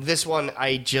yeah. and this one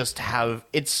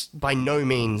it's by no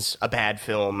means a bad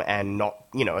film and not,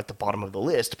 at the bottom of the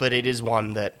list, but it is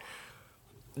one that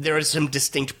there are some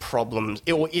distinct problems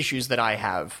or issues that I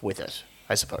have with it,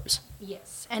 I suppose.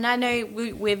 Yes. And I know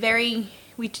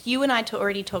you and I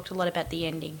already talked a lot about the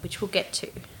ending, which we'll get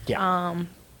to. Yeah.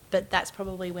 But that's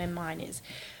probably where mine is.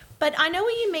 But I know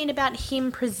what you mean about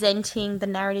him presenting the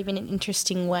narrative in an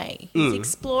interesting way. He's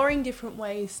exploring different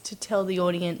ways to tell the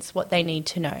audience what they need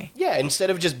to know. Yeah, instead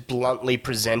of just bluntly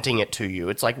presenting it to you,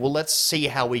 it's like, well, let's see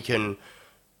how we can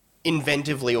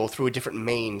inventively or through a different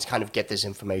means kind of get this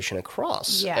information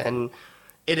across. Yeah. And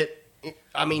I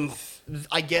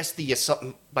guess the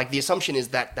assumption is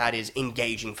that is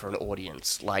engaging for an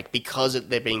audience. Like, because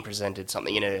they're being presented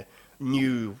something in a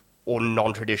new or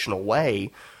non-traditional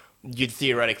way, you'd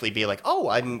theoretically be like, oh,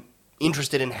 I'm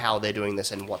interested in how they're doing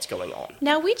this and what's going on.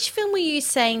 Now, which film were you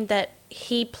saying that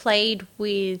he played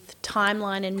with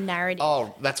timeline and narrative?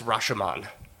 Oh, that's Rashomon.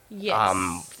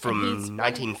 Yes. From And he's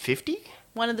 1950?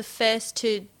 one of the first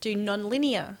to do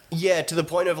non-linear. Yeah, to the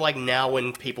point of, like, now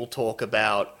when people talk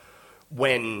about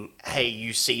when, hey,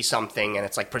 you see something and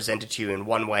it's, like, presented to you in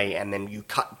one way and then you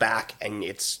cut back and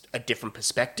it's a different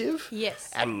perspective. Yes.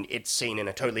 And it's seen in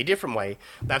a totally different way.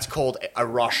 That's called a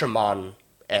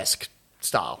Rashomon-esque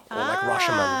style. Or, like,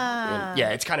 Rashomon. Yeah,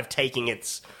 it's kind of taking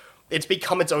it's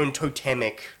become its own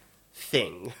totemic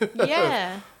thing.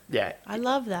 Yeah. Yeah. I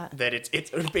love that. That it's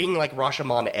being, like,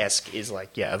 Rashomon-esque is,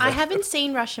 like, yeah. I haven't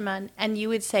seen Rashomon, and you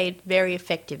would say it's very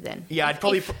effective then. Yeah, I'd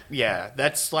probably...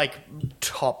 that's, like,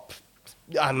 top...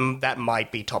 that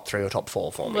might be top 3 or top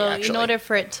 4 for me, Well, actually. in order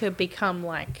for it to become,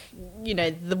 like,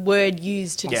 the word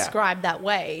used to Yeah. describe that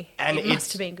way, And it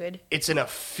must have been good. It's an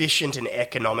efficient and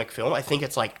economic film. I think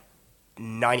it's, like,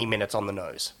 90 minutes on the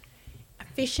nose.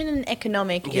 Efficient and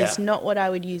economic Yeah. is not what I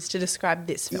would use to describe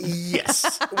this film.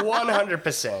 Yes,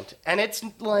 100%. And it's,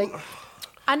 like...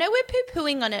 I know we're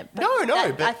poo-pooing on it, but,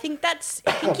 but- I think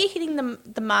you're hitting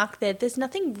the mark there. There's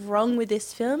nothing wrong with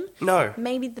this film. No.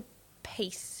 Maybe the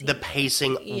pacing. The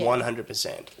pacing, Yeah.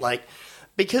 100%. Like,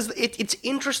 because it's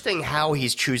interesting how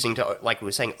he's choosing to, like we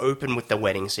were saying, open with the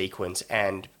wedding sequence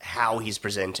and how he's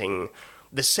presenting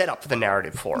the setup for the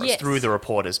narrative for us Yes. through the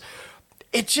reporters.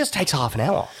 It just takes half an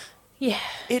hour. Yeah.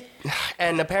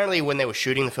 And apparently when they were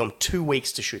shooting the film, 2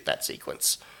 weeks to shoot that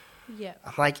sequence. Yeah.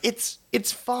 I'm like, it's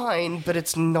fine, but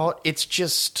it's not, it's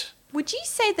just... Would you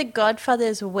say the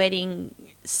Godfather's wedding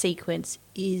sequence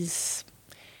is,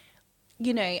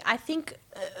 I think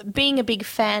being a big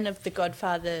fan of the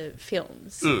Godfather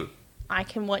films, I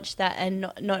can watch that and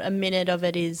not a minute of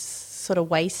it is sort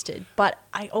of wasted. But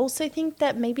I also think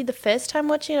that maybe the first time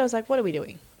watching it, I was like, what are we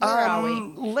doing? Where are we?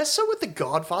 Less so with The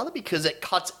Godfather because it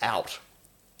cuts out.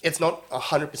 It's not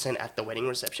 100% at the wedding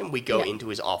reception. We go Yeah. into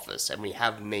his office and we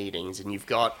have meetings and you've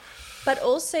got... But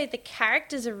also the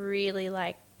characters are really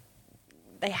like,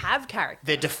 they have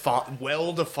character. They're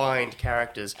well-defined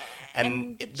characters.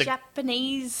 And the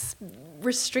Japanese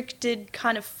restricted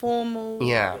kind of formal.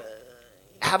 Yeah.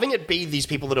 Having it be these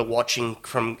people that are watching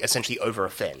from essentially over a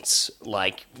fence,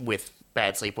 like with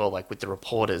Bad Sleep Well, like with the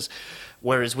reporters.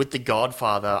 Whereas with The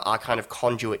Godfather, our kind of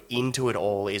conduit into it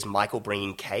all is Michael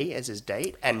bringing Kay as his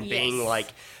date and being Yes. like,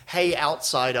 hey,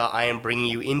 outsider, I am bringing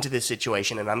you into this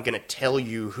situation and I'm going to tell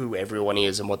you who everyone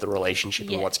is and what the relationship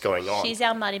and what's going on. She's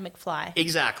our Marty McFly.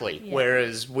 Exactly. Yeah.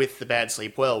 Whereas with The Bad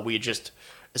Sleep Well, we're just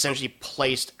essentially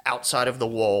placed outside of the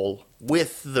wall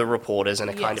with the reporters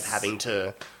and are kind of Yes. having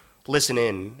to listen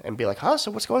in and be like, huh, so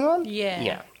what's going on? Yeah.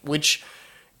 Yeah. Which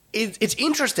it's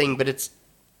interesting, but it's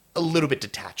a little bit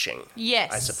detaching.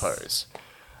 Yes. I suppose.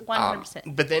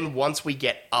 100%. But then once we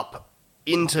get up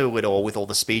into it all with all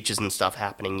the speeches and stuff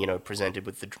happening, presented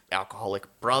with the alcoholic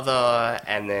brother,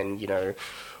 and then,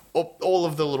 all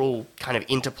of the little kind of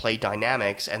interplay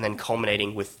dynamics, and then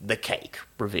culminating with the cake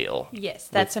reveal. Yes,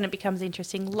 that's when it becomes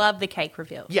interesting. Love the cake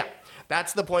reveal. Yeah,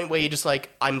 that's the point where you're just like,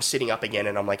 I'm sitting up again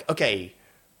and I'm like, okay,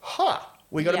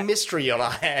 we got a mystery on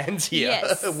our hands here.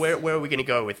 Yes. Where are we going to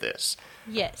go with this?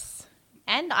 Yes.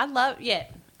 And I love,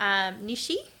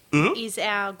 Nishi is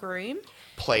our groom.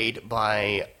 Played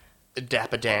by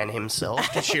Dapper Dan himself,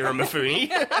 Toshiro Mifune.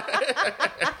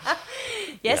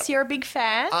 Yes, you're a big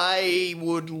fan. I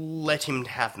would let him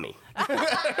have me.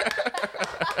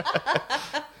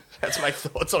 That's my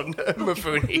thoughts on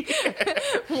Mifune.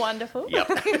 Wonderful. Yep.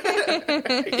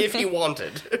 If he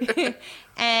wanted.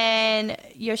 And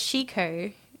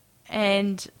Yoshiko,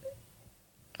 and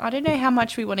I don't know how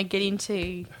much we want to get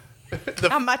into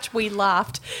how much we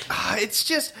laughed. It's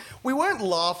just, we weren't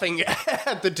laughing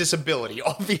at the disability,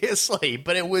 obviously,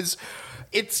 but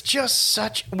it's just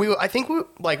such, we were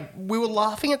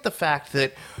laughing at the fact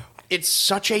that it's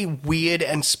such a weird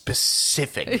and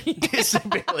specific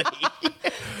disability.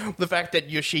 The fact that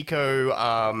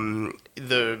Yoshiko,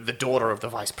 the daughter of the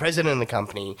vice president of the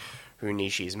company, who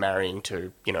Nishi is marrying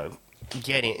to,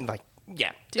 get in,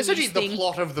 essentially the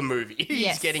plot of the movie.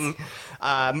 He's getting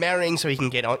marrying so he can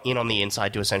get in on the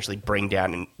inside to essentially bring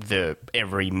down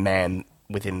every man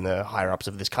within the higher ups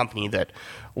of this company that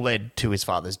led to his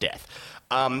father's death.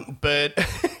 But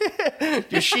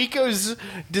Yoshiko's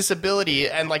disability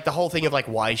and the whole thing of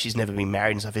why she's never been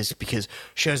married and stuff is because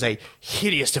she has a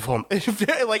hideous deformity.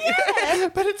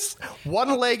 But it's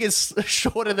one leg is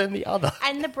shorter than the other.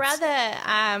 And the brother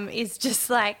is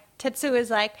just Tetsuo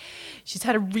is she's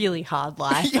had a really hard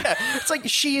life. Yeah,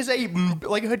 it's she is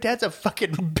her dad's a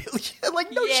fucking billion.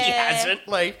 No, she hasn't.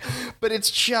 But it's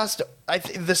just,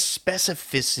 the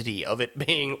specificity of it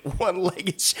being one leg.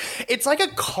 It's like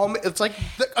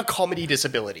a comedy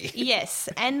disability. Yes,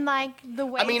 and the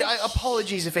way. I mean,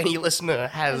 apologies if any listener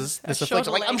has this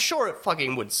affliction. I'm sure it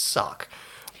fucking would suck,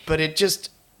 but it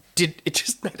just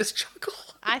made us chuckle.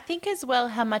 I think as well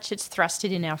how much it's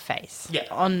thrusted in our face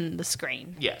on the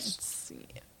screen. Yes.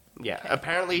 Yeah. Okay.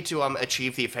 Apparently to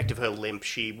achieve the effect of her limp,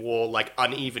 she wore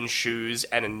uneven shoes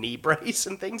and a knee brace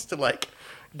and things to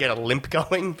get a limp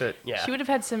going, but yeah. She would have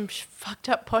had some fucked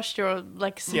up posture or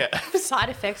some side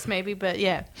effects maybe, but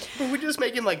yeah. Well, we're just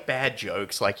making bad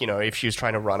jokes, if she was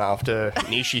trying to run after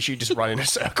Nishi, she'd just run in a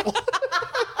circle.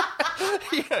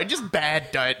 Just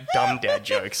bad, dumb dad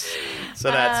jokes.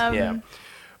 So that's,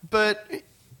 But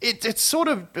it's sort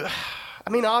of, I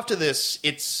mean, after this,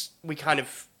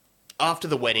 after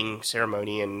the wedding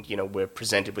ceremony and, we're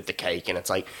presented with the cake and it's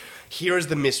here is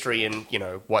the mystery and,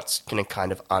 what's going to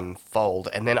kind of unfold.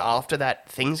 And then after that,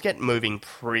 things get moving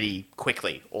pretty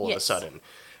quickly all of a sudden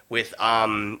with,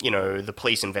 the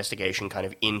police investigation kind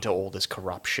of into all this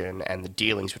corruption and the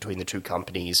dealings between the two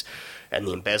companies and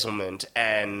the embezzlement.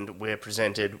 And we're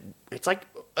presented, it's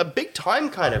a big time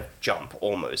kind of jump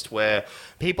almost, where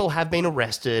people have been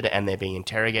arrested and they're being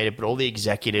interrogated, but all the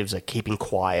executives are keeping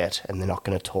quiet and they're not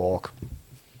going to talk,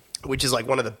 which is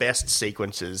one of the best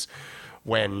sequences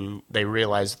when they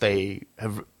realize they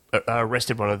have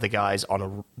arrested one of the guys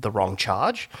on the wrong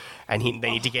charge and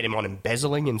they need to get him on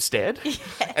embezzling instead. Yes.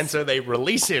 And so they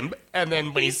release him and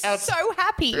then when he's out, so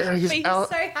happy. He's so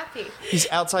happy. He's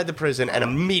outside the prison and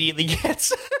immediately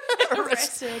gets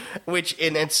arrested.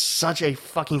 And it's such a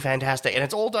fucking fantastic, and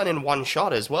it's all done in one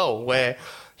shot as well, where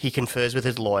he confers with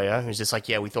his lawyer, who's just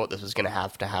we thought this was going to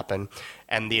have to happen,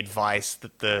 and the advice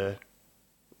that the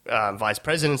vice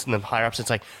presidents and the higher ups,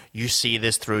 it's you see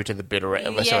this through to the bitter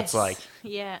end. Yes. So it's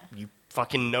you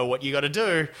fucking know what you got to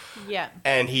do. Yeah.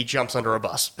 And he jumps under a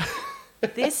bus.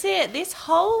 This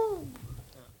whole,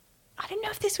 I don't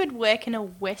know if this would work in a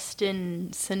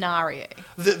Western scenario.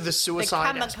 The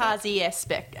suicide, the kamikaze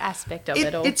aspect of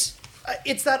it all.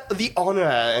 It's that the honor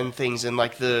and things and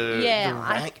the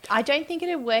rank. I don't think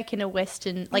it'd work in a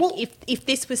Western if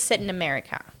this was set in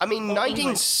America. I mean,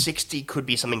 1960 England. Could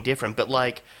be something different, but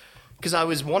because I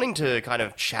was wanting to kind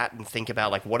of chat and think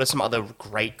about what are some other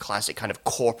great classic kind of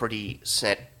corporate-y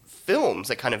set films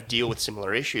that kind of deal with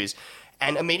similar issues,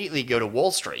 and immediately go to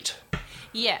Wall Street.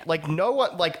 Yeah, no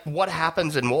one what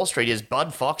happens in Wall Street is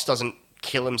Bud Fox doesn't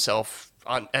kill himself.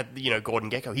 At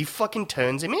Gordon Gekko, he fucking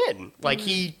turns him in.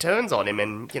 He turns on him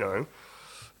and,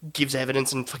 gives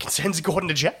evidence and fucking sends Gordon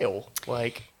to jail.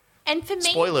 And for me...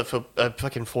 Spoiler for a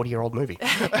fucking 40-year-old movie.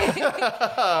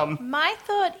 My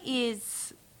thought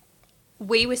is,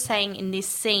 we were saying in this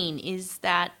scene, is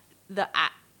that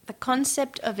the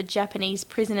concept of a Japanese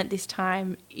prison at this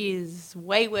time is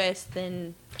way worse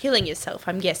than killing yourself,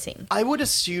 I'm guessing. I would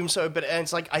assume so, but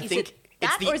it's like, I think...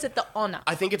 Or is it the honor?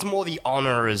 I think it's more the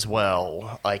honor as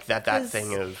well. Like, that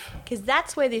thing of... Because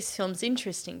that's where this film's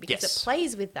interesting, because Yes. it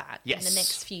plays with that in Yes. the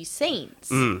next few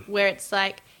scenes, where it's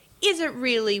like, is it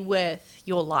really worth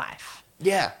your life?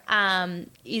 Yeah.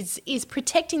 Is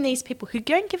protecting these people who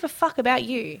don't give a fuck about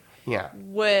you Yeah.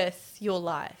 worth your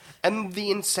life? And the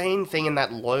insane thing in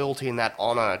that loyalty and that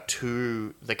honor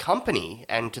to the company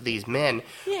and to these men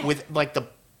Yeah. with, like, the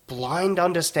blind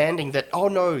understanding that, oh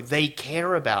no, they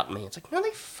care about me. It's like, no,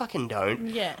 they fucking don't.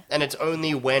 Yeah. And it's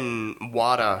only when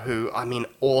Wada, who, I mean,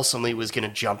 awesomely was going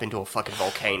to jump into a fucking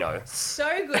volcano. So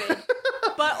good.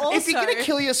 But also... If you're going to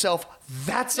kill yourself,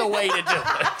 that's a way to do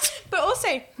it. But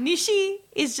also, Nishi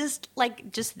is just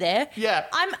there. Yeah.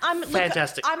 I'm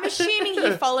Fantastic. Look, I'm assuming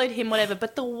he followed him, whatever.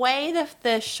 But the way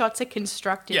the shots are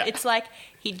constructed, Yeah. it's like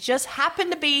he just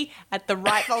happened to be at the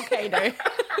right volcano.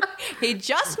 He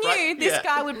just knew Right, this yeah.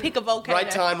 guy would pick a volcano. Right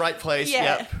time, right place.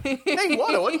 Yeah. Yep. Hey,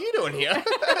 Wada, what are you doing here?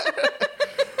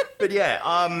 But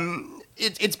yeah,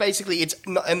 it's basically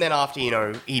not, and then after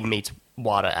he meets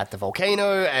Wada at the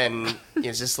volcano, and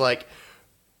it's just like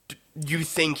you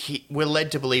think we're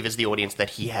led to believe as the audience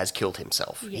that he has killed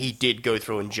himself. Yes. He did go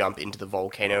through and jump into the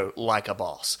volcano like a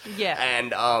boss. Yeah.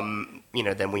 And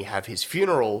then we have his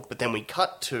funeral, but then we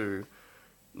cut to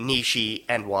Nishi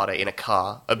and Wada in a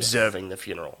car observing the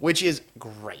funeral, which is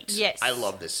great. Yes. I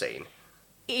love this scene.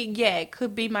 Yeah, it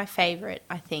could be my favorite,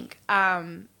 I think.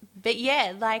 But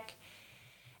yeah, like,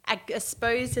 I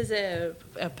suppose as a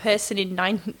person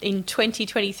in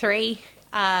 2023,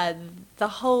 the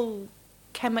whole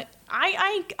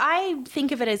I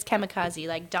think of it as kamikaze,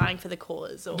 like dying for the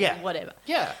cause or Yeah. whatever.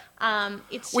 Yeah.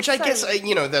 It's Which just I guess,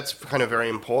 so- that's kind of very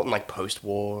important, like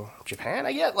post-war Japan,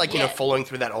 I get. Like, Yeah. following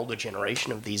through that older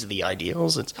generation of these are the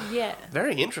ideals. It's Yeah.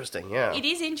 very interesting, yeah. It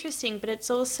is interesting, but it's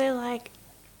also like,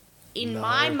 in No.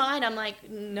 my mind, I'm like,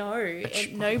 no,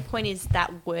 at no point is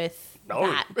that worth No.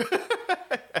 that.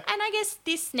 And I guess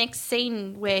this next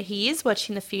scene where he is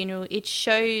watching the funeral, it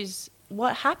shows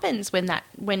what happens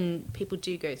when people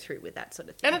do go through with that sort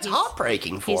of thing. And it's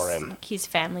heartbreaking for him. His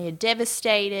family are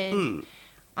devastated.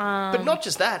 But not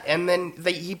just that. And then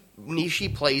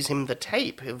Nishi plays him the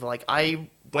tape of, like, I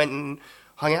went and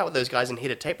hung out with those guys and hit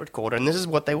a tape recorder, and this is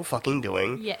what they were fucking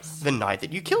doing Yes. the night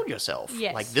that you killed yourself.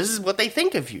 Yes. Like, this is what they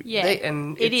think of you. Yeah,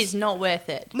 And it it's- is not worth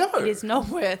it. No. It is not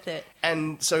worth it.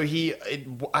 And so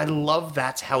I love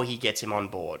that's how he gets him on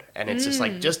board. And it's just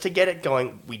like, just to get it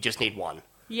going, we just need one.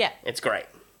 Yeah, It's great.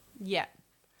 yeah.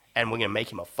 And we're going to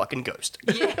make him a fucking ghost.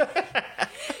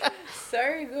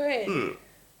 So good.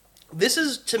 This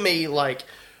is, to me, like,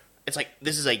 it's like,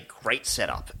 this is a great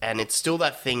setup. And it's still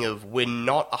that thing of we're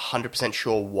not 100%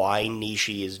 sure why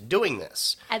Nishi is doing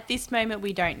this. At this moment,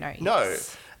 we don't know. No.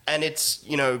 Yes. And it's,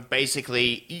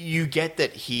 basically, you get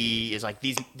that he is like,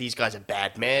 these guys are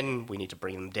bad men. We need to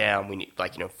bring them down. We need,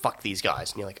 like, fuck these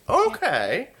guys. And you're like,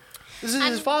 okay. This is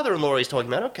his father-in-law he's talking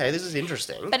about. Okay, this is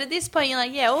interesting. But at this point, you're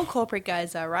like, yeah, all corporate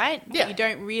guys are, right? Yeah. You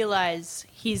don't realize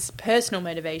his personal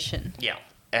motivation. Yeah.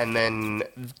 And then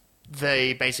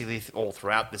they basically, all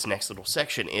throughout this next little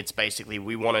section, it's basically,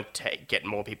 we want to get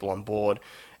more people on board.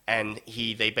 And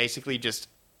they basically just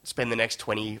spend the next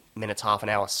 20 minutes, half an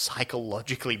hour,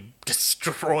 psychologically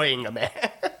destroying a man.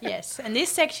 Yes. And this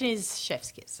section is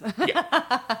chef's kiss.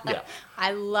 Yeah.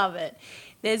 I love it.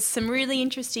 There's some really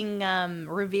interesting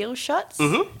reveal shots.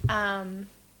 Mm-hmm. And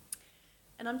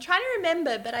I'm trying to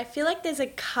remember, but I feel like there's a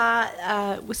car.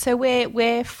 So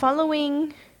we're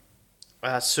following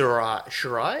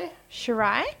Shirai?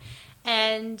 Shirai,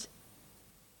 and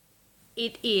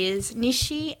it is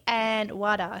Nishi and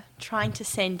Wada trying to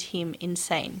send him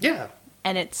insane. Yeah.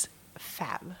 And it's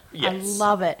fab. Yes. I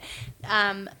love it.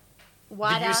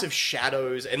 Wada, The use of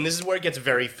shadows, and this is where it gets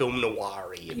very film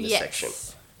noir-y in this section.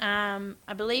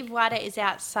 I believe Wada is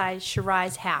outside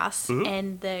Shirai's house, Mm-hmm.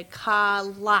 and the car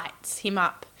lights him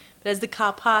up. But as the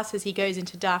car passes, he goes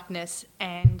into darkness,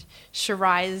 and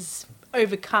Shirai's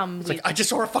overcome It's with... like, I just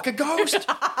saw a fucking ghost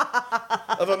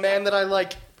of a man that I,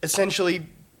 like, essentially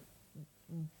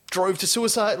drove to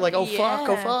suicide. Like, oh Yeah.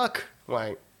 fuck.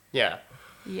 Like, yeah.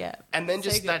 Yeah. And then So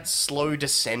just good. that slow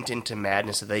descent into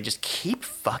madness that they just keep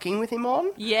fucking with him on.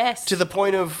 Yes. To the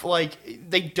point of, like,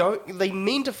 they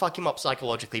mean to fuck him up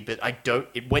psychologically, but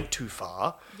it went too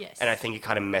far. Yes. And I think it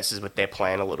kind of messes with their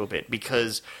plan a little bit,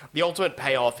 because the ultimate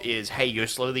payoff is, hey, you're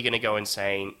slowly going to go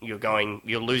insane, you're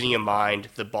losing your mind,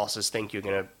 the bosses think you're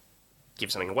going to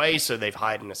give something away, so they've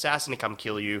hired an assassin to come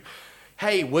kill you.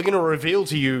 hey, we're going to reveal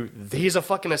to you he's a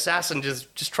fucking assassin,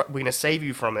 we're going to save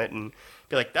you from it, and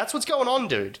be like, that's what's going on,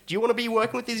 dude. Do you want to be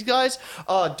working with these guys?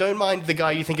 Don't mind the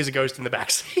guy you think is a ghost in the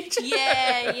backseat.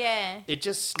 Yeah. It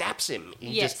just snaps him.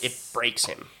 It breaks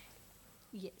him.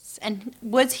 Yes, and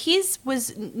was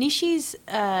Nishi's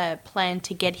plan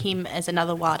to get him as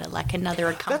another Wada, like another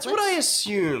accomplice? That's what I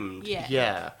assumed.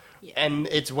 Yeah. And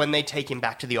it's when they take him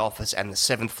back to the office and the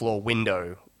 7th floor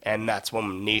window, and that's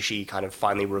when Nishi kind of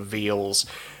finally reveals,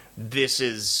 this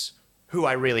is who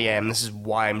I really am, this is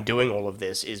why I'm doing all of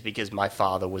this, is because my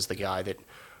father was the guy that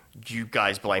you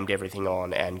guys blamed everything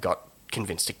on and got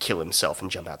convinced to kill himself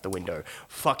and jump out the window.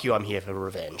 Fuck you, I'm here for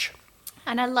revenge.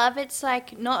 And I love it's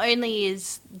like, not only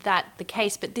is that the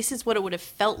case, but this is what it would have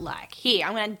felt like. Here,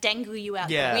 I'm going to dangle you out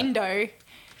the window.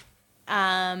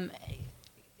 I'm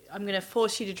going to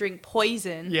force you to drink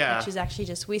poison, which is actually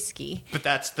just whiskey. But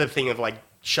that's the thing of, like,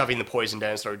 shoving the poison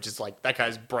down his throat, just like, that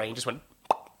guy's brain just went,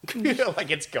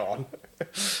 like, it's gone. And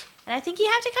I think you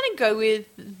have to kind of go with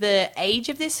the age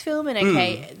of this film, and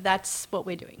okay, that's what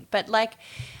we're doing. But, like,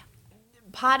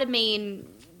 part of me in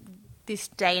this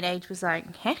day and age was like,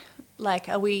 like,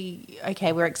 are we...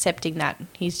 Okay, we're accepting that.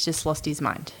 He's just lost his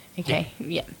mind. Okay,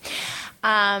 yeah.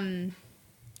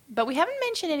 But we haven't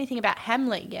mentioned anything about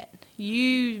Hamlet yet.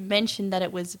 You mentioned that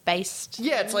it was based...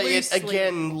 Yeah, it's like,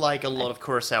 again, like a lot of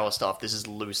Kurosawa stuff, this is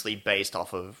loosely based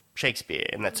off of Shakespeare,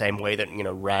 in that same way that,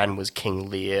 Ran was King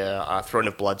Lear, Throne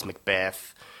of Blood's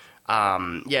Macbeth.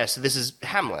 So this is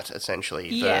Hamlet, essentially.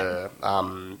 Yeah.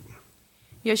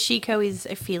 Yoshiko is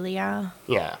Ophelia.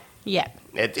 Yeah. Yeah.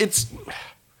 It's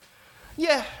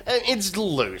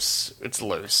loose. It's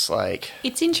loose, like...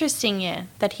 It's interesting,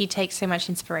 that he takes so much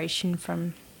inspiration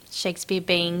from Shakespeare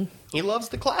being... He loves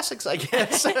the classics, I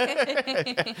guess.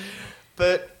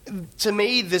 But to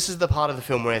me, this is the part of the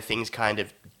film where things kind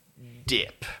of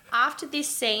dip. After this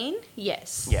scene,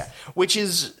 yes. Yeah, which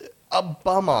is a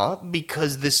bummer,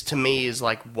 because this, to me, is,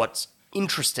 like, what's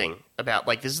interesting about...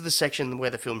 Like, this is the section where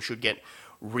the film should get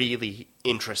really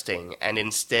interesting, and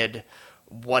instead...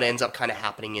 what ends up kind of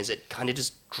happening is it kind of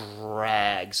just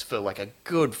drags for like a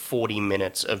good 40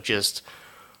 minutes of just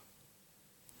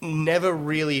never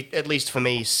really, at least for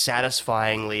me,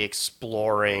 satisfyingly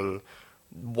exploring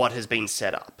what has been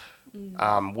set up.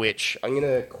 Which I'm going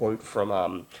to quote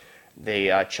from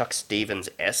the Chuck Stevens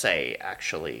essay,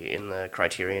 actually, in the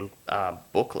Criterion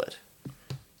booklet.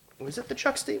 Was it the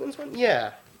Chuck Stevens one?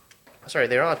 Yeah. Sorry,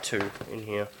 there are two in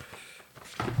here.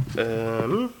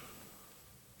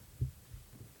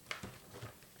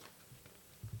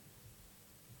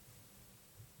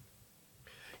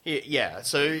 Yeah,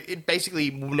 so it basically,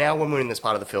 now when we're in this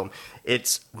part of the film,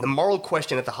 it's the moral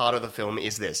question at the heart of the film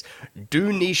is this.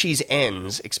 Do Nishi's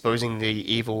ends, exposing the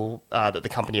evil that the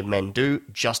company of men do,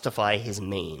 justify his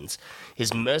means?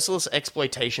 His merciless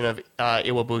exploitation of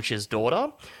Iwabuchi's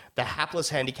daughter, the hapless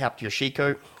handicapped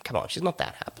Yoshiko, come on, she's not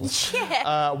that hapless,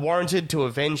 warranted to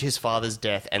avenge his father's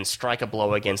death and strike a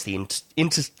blow against the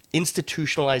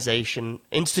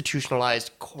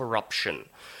institutionalized corruption.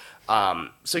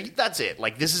 So that's it.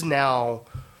 Like, this is now...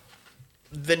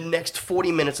 The next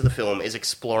 40 minutes of the film is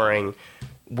exploring...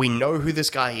 We know who this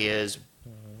guy is,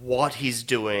 what he's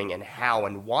doing, and how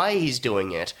and why he's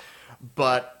doing it,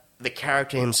 but the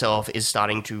character himself is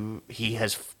starting to... He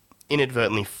has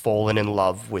inadvertently fallen in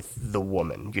love with the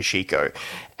woman, Yoshiko,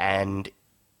 and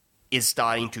is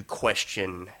starting to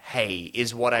question, hey,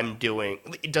 is what I'm doing...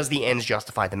 Does the ends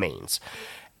justify the means?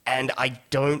 And I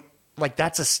don't... Like,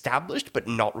 that's established, but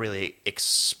not really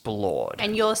explored.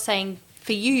 And you're saying,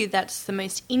 for you, that's the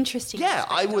most interesting Yeah,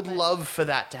 I would love for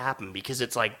that to happen, because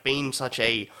it's, like, been such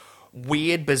a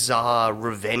weird, bizarre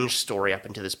revenge story up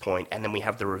until this point, and then we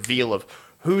have the reveal of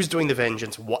who's doing the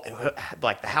vengeance,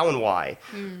 like, the how and why.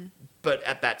 But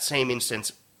at that same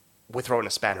instance, we're throwing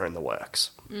a spanner in the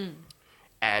works.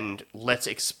 And let's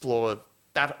explore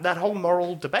that whole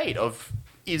moral debate of...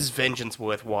 Is vengeance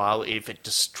worthwhile if it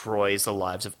destroys the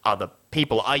lives of other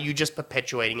people? Are you just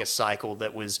perpetuating a cycle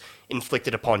that was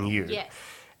inflicted upon you? Yes.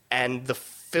 And the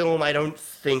film, I don't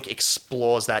think,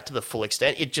 explores that to the full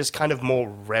extent. It just kind of more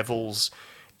revels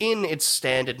in its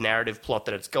standard narrative plot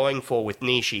that it's going for with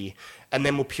Nishi, and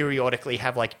then we'll periodically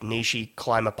have, like, Nishi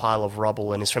climb a pile of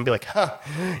rubble and his friend be like,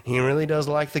 he really does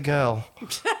like the girl.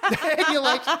 And you're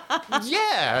like,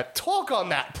 yeah, talk on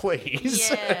that, please.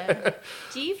 Yeah.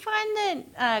 Do you find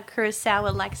that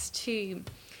Kurosawa likes to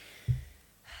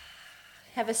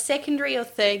have a secondary or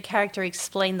third character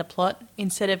explain the plot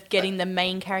instead of getting the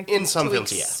main character in some to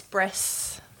films,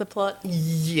 express the plot?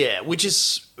 Yeah, which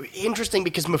is interesting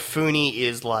because Mifune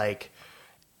is like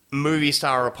movie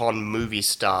star upon movie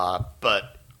star,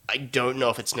 but I don't know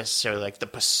if it's necessarily like the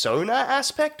persona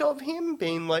aspect of him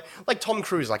being like Tom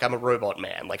Cruise, like I'm a robot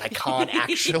man, like I can't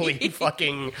actually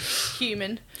fucking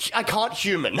Human. I can't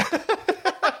human.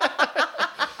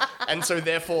 And so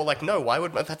therefore, like, no, why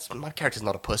would my character's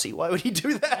not a pussy? Why would he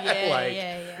do that? Yeah, like,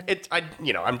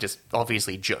 yeah. I'm just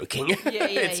obviously joking. Yeah,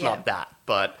 It's not that,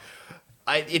 but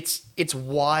it's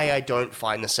why I don't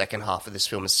find the second half of this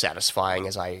film as satisfying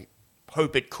as I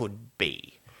hope it could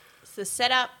be. So the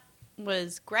setup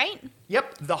was great.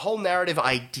 Yep, the whole narrative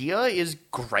idea is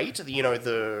great. You know,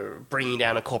 the bringing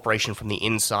down a corporation from the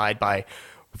inside by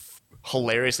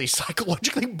hilariously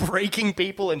psychologically breaking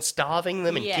people and starving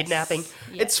them and kidnapping.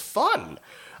 Yes. It's fun.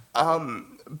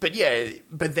 But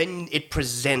then it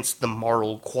presents the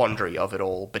moral quandary of it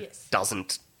all, but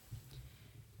doesn't.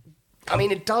 I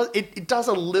mean, it does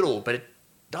a little, but it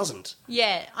doesn't.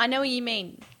 Yeah, I know what you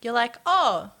mean. You're like,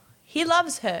 oh, he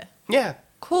loves her. Yeah.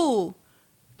 Cool.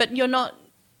 But you're not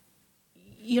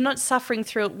suffering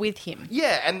through it with him.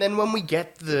 Yeah, and then when we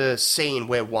get the scene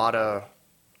where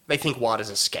they think Wada's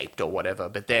escaped or whatever,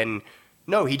 but then,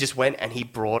 no, he just went and he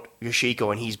brought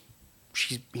Yoshiko and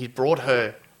he brought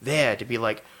her there to be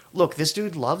like, look, this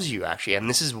dude loves you, actually, and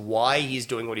this is why he's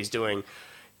doing what he's doing.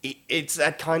 It's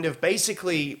that kind of,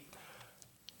 basically,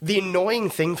 the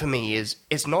annoying thing for me is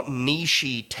it's not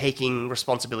Nishi taking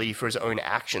responsibility for his own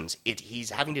actions. He's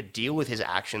having to deal with his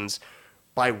actions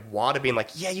by Wada being like,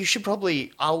 yeah, you should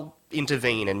probably, I'll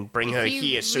intervene and bring her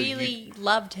here. So you really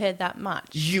loved her that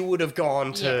much. You would have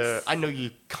gone to, Yes. I know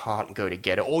you can't go to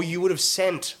get her, or you would have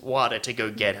sent Wada to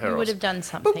go get her. You would have done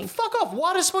something. But fuck off,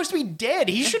 Wada's supposed to be dead.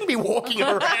 He shouldn't be walking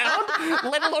around,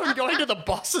 let alone going to the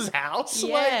boss's house.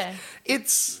 Yeah. Like,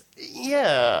 it's,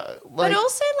 yeah. Like, But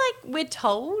also, like, we're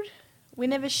told. We're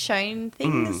never shown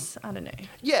things. I don't know.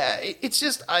 yeah, it's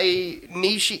just,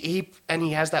 Nishi, he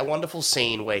has that wonderful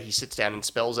scene where he sits down and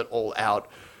spells it all out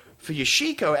for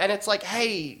Yoshiko, and it's like,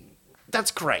 hey,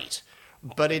 that's great,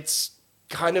 but it's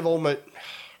kind of almost,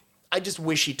 I just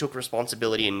wish he took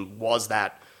responsibility and was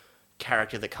that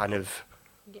character that kind of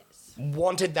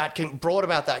wanted that, brought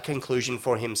about that conclusion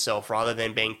for himself rather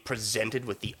than being presented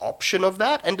with the option of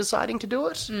that and deciding to do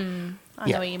it. I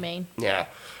know what you mean. Yeah.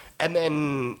 And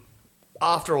then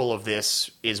after all of this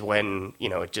is when,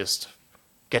 it just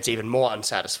gets even more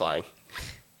unsatisfying.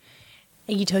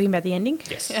 Are you talking about the ending?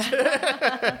 Yes.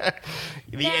 The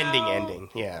ending,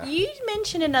 yeah. You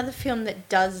mentioned another film that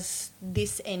does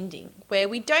this ending, where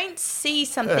we don't see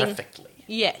something... Perfectly.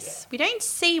 Yes. We don't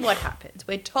see what happens.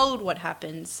 We're told what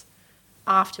happens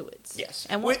afterwards. Yes.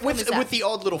 And what with film is that? the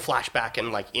odd little flashback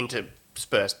and, like,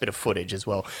 interspersed bit of footage as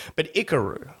well. But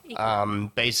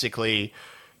Ikaru. Basically,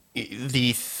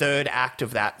 the third act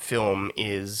of that film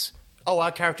is,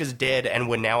 our character's dead and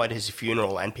we're now at his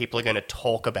funeral and people are going to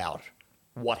talk about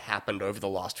what happened over the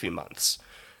last few months.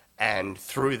 And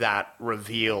through that,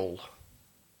 reveal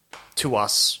to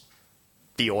us,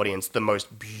 the audience, the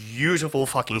most beautiful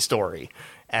fucking story.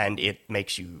 And it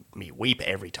makes me weep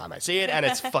every time I see it, and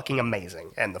it's fucking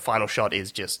amazing. And the final shot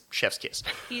is just chef's kiss.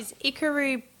 Is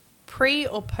Ikaru pre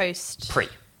or post? Pre.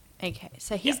 Okay,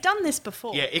 so he's done this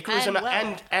before. Yeah, Ikaru's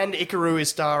and and Ikaru is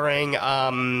starring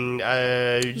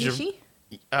Nishi?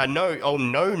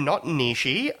 No, not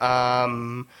Nishi.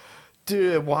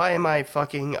 Why am I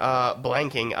fucking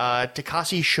blanking?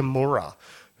 Takashi Shimura,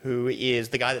 who is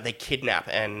the guy that they kidnap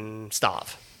and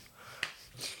starve.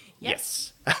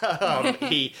 Yes.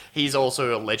 He's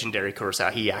also a legendary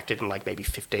Kurosawa. He acted in like maybe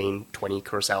 15, 20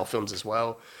 Kurosawa films as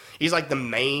well. He's like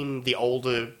the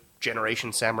older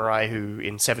generation samurai who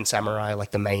in Seven Samurai,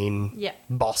 like the main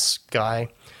boss guy.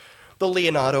 The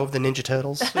Leonardo of the Ninja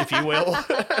Turtles, if you will.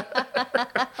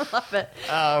 I love it.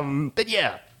 But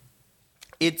yeah,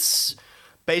 it's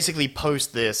basically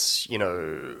post this,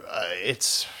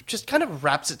 it's just kind of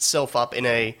wraps itself up in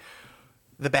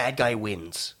the bad guy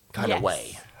wins kind of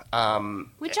way.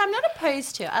 Which I'm not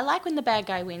opposed to. I like when the bad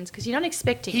guy wins because you're not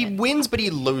expecting He it. wins, but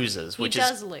he loses, which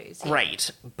does is lose,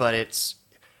 great. But it's,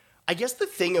 I guess the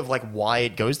thing of like why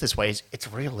it goes this way is it's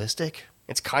realistic.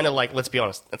 It's kind of like, let's be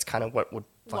honest, that's kind of what would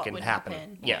fucking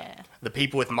happen. Yeah. The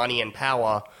people with money and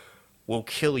power will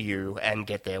kill you and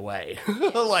get their way.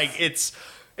 Like it's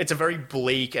a very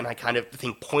bleak and I kind of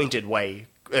think pointed way.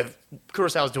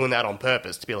 Kurosawa's doing that on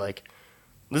purpose to be like,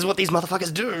 this is what these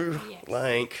motherfuckers do. Yes.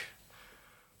 Like,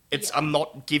 I'm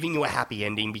not giving you a happy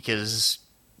ending because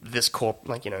this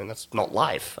that's not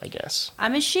life, I guess.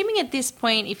 I'm assuming at this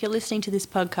point, if you're listening to this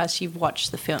podcast, you've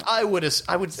watched the film. I would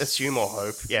assume or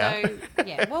hope, yeah. So,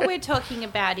 what we're talking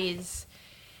about is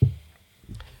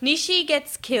Nishi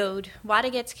gets killed, Wada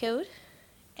gets killed,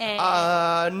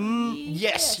 and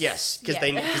yes, because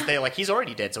they're like, he's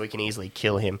already dead, so we can easily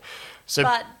kill him. So,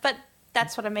 But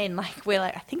that's what I mean. Like, we're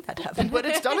like, I think that happened. but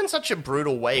it's done in such a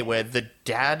brutal way where the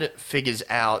dad figures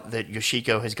out that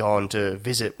Yoshiko has gone to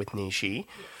visit with Nishi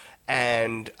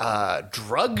and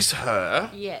drugs her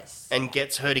Yes. and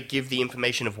gets her to give the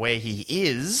information of where he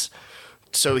is.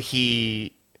 So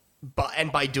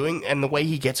and the way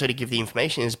he gets her to give the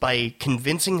information is by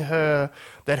convincing her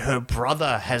that her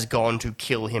brother has gone to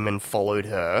kill him and followed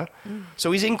her.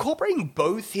 So he's incorporating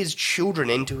both his children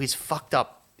into his fucked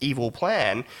up evil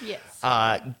plan. Yes.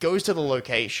 Goes to the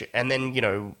location, and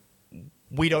then,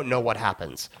 we don't know what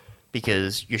happens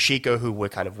because Yoshiko, who we're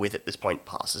kind of with at this point,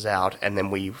 passes out, and then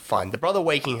we find the brother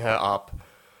waking her up.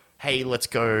 Hey, let's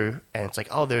go. And it's like,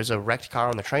 oh, there's a wrecked car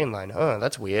on the train line. Oh,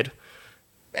 that's weird.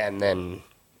 And then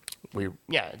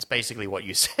it's basically what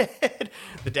you said.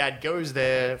 The dad goes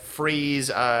there, frees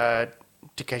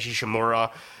Takeshi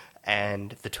Shimura,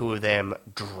 and the two of them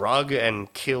drug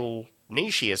and kill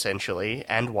Nishi, essentially,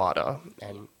 and Wada.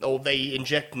 They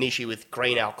inject Nishi with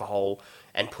grain alcohol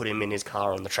and put him in his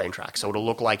car on the train track, so it'll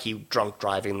look like he drunk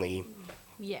driving the...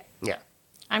 Yeah. Yeah,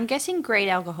 I'm guessing great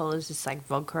alcohol is just like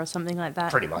vodka or something like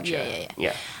that. pretty much, yeah.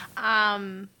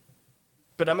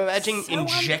 But I'm imagining So,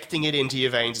 injecting it into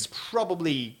your veins is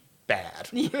probably bad.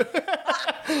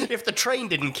 If the train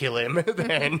didn't kill him,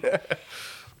 then...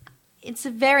 It's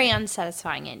a very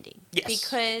unsatisfying ending. Yes.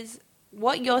 Because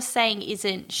what you're saying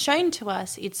isn't shown to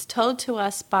us, it's told to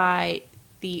us by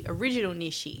the original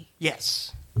Nishi.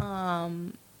 Yes.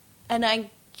 And I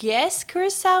guess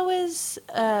Kurosawa's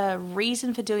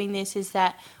reason for doing this is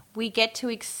that we get to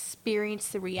experience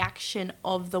the reaction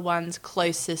of the ones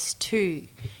closest to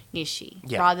Nishi,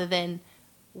 rather than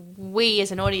we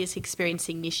as an audience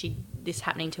experiencing Nishi, this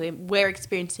happening to him. We're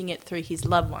experiencing it through his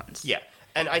loved ones. Yeah.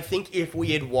 And I think if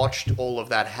we had watched all of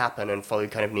that happen and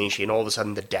followed kind of Nishi, and all of a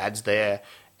sudden the dad's there,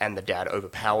 and the dad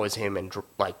overpowers him and,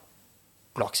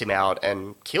 knocks him out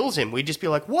and kills him, we'd just be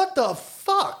like, what the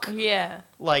fuck? Yeah.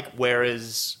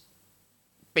 Whereas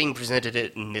being presented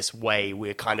it in this way,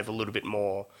 we're kind of a little bit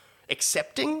more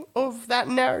accepting of that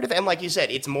narrative. And like you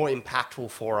said, it's more impactful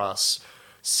for us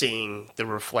seeing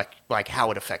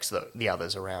how it affects the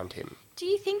others around him. Do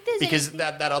you think there's Because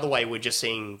that other way, we're just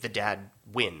seeing the dad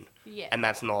win. Yeah. And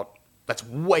that's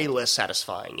way less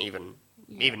satisfying, even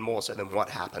more so than what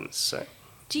happens. So.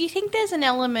 Do you think there's an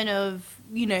element of,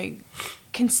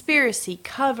 conspiracy,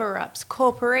 cover-ups,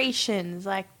 corporations?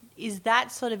 Is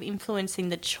that sort of influencing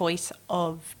the choice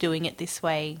of doing it this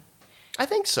way? I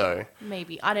think so.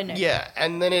 Maybe. I don't know. Yeah,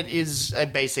 and then it is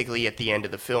basically at the end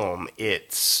of the film,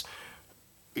 it's,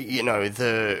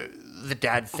 the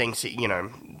dad thinks,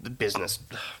 the business,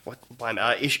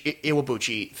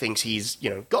 Iwabuchi thinks he's,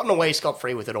 gotten away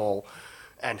scot-free with it all.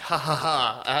 And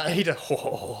his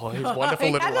wonderful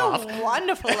He little had laugh. a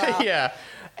wonderful laugh. Yeah.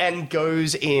 And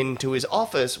goes into his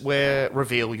office where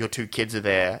reveal your two kids are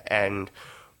there. And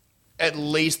at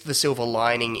least the silver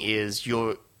lining is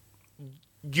you've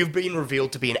been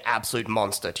revealed to be an absolute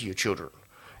monster to your children.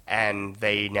 And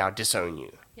they now disown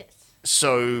you. Yes.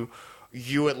 So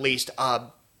you at least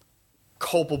are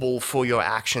culpable for your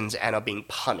actions and are being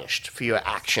punished for your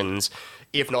actions,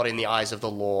 if not in the eyes of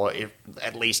the law, if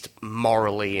at least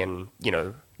morally. And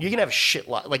you can have shit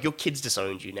like your kids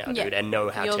disowned you now, dude, and know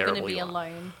how You're terrible gonna be you are.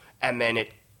 alone. And then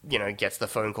it gets the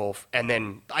phone call, and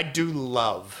then I do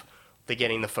love the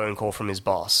getting the phone call from his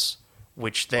boss,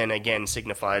 which then again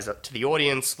signifies to the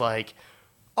audience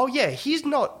oh yeah, he's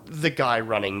not the guy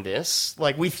running this.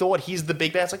 We thought he's the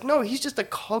big bad. It's no, he's just a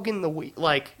cog in the wheel.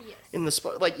 In the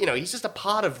spot. He's just a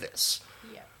part of this.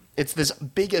 Yeah. It's this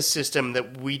bigger system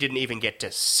that we didn't even get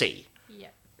to see. Yeah.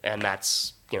 And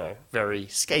that's, very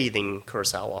scathing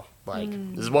Kurosawa.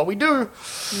 This is what we do.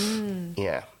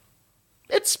 Yeah.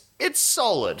 It's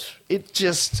solid. It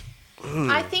just...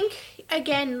 I think,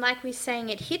 again, like we're saying,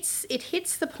 it hits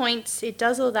the points, it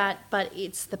does all that, but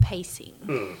it's the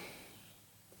pacing.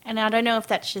 And I don't know if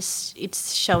that's just,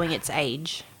 it's showing its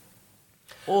age,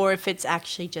 or if it's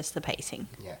actually just the pacing.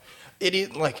 Yeah. It is,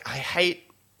 I hate,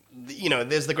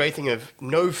 there's the great thing of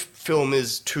no film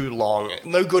is too long,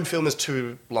 no good film is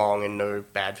too long, and no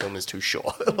bad film is too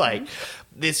short.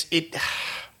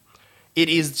 It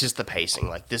is just the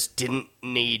pacing. This didn't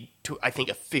need to, I think,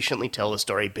 efficiently tell the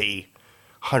story be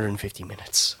 150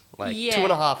 minutes.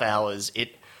 2.5 hours.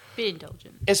 Bit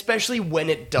indulgent. Especially when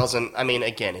it doesn't,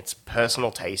 again, it's personal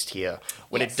taste here.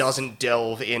 When it doesn't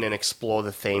delve in and explore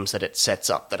the themes that it sets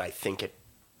up that I think it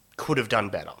could have done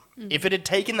better. If it had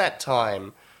taken that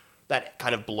time, that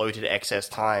kind of bloated excess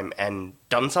time, and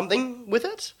done something with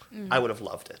it, I would have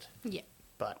loved it. Yeah.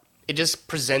 But it just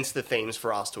presents the themes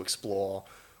for us to explore,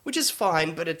 which is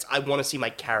fine, but I want to see my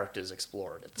characters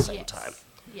explore it at the same time.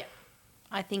 Yeah.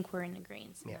 I think we're in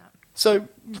agreement. Yeah. So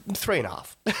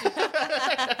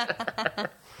 3.5.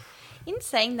 In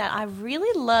saying that, I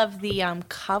really love the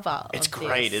cover. It's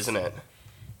great, isn't it?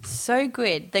 So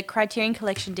good. The Criterion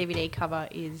Collection DVD cover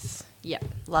is,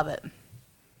 love it.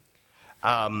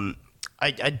 I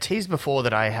teased before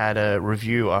that I had a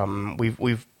review.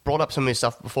 We've brought up some of this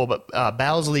stuff before, but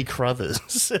Bowsley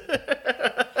Crothers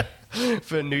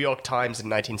for New York Times in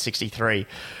 1963,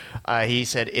 he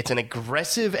said, "It's an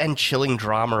aggressive and chilling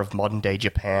drama of modern-day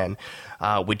Japan,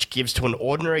 which gives to an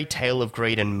ordinary tale of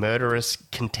greed and murderous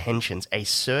contentions a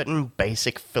certain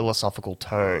basic philosophical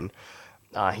tone."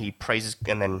 He praises,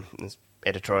 and then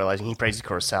editorializing, he praises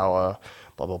Kurosawa,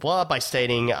 blah, blah, blah, by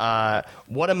stating,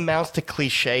 what amounts to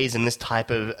cliches in this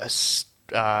type of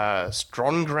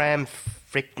Strongram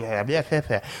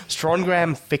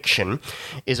fiction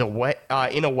is a way,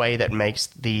 in a way that makes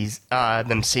these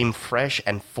them seem fresh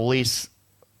and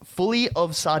fully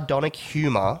of sardonic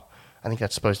humor. I think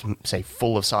that's supposed to say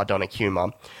full of sardonic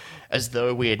humor, as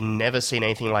though we had never seen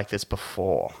anything like this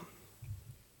before.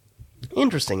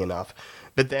 Interesting enough.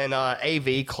 But then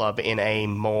AV Club, in a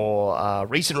more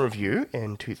recent review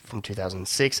from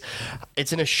 2006,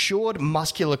 it's an assured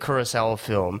muscular Kurosawa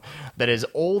film that is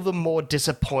all the more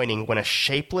disappointing when a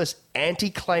shapeless,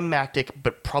 anticlimactic,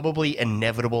 but probably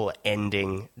inevitable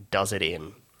ending does it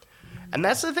in. And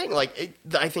that's the thing, I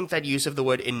think that use of the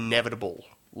word inevitable,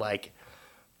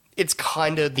 it's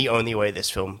kind of the only way this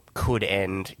film could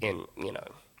end in,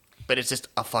 but it's just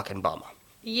a fucking bummer.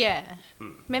 Yeah.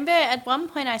 Remember at one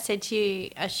point I said to you,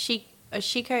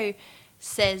 Ashiko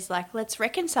says, let's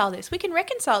reconcile this. We can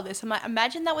reconcile this. I'm like,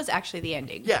 imagine that was actually the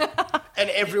ending. Yeah.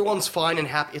 And everyone's fine and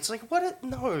happy. It's like,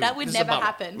 no. That would never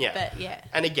happen. Yeah. But yeah.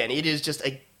 And again, it is just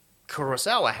a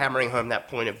Kurosawa hammering home that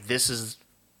point of this is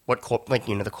what,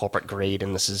 the corporate greed,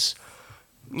 and this is,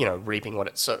 reaping what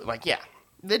it's so,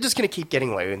 they're just going to keep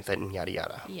getting away with it and yada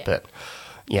yada. Yeah. But,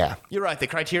 yeah, you're right. The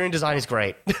Criterion design is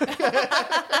great.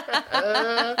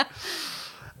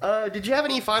 Did you have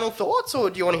any final thoughts, or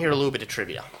do you want to hear a little bit of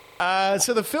trivia?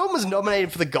 So the film was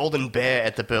nominated for the Golden Bear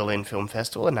at the Berlin Film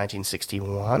Festival in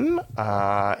 1961.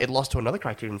 It lost to another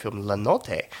Criterion film, La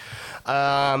Notte.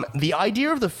 The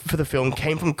idea for the film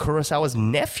came from Kurosawa's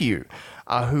nephew,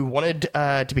 who wanted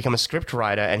to become a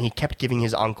scriptwriter, and he kept giving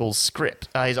his uncle scripts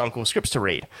to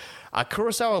read.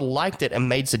 Kurosawa liked it and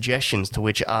made suggestions, to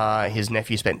which his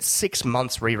nephew spent 6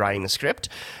 months rewriting the script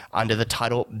under the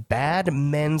title Bad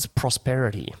Men's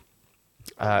Prosperity.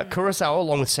 Kurosawa,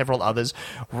 along with several others,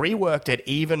 reworked it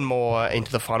even more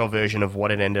into the final version of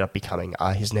what it ended up becoming.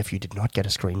 His nephew did not get a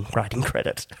screenwriting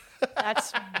credit.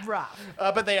 That's rough.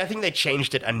 But I think they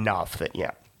changed it enough that,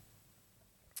 yeah.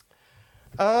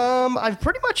 I've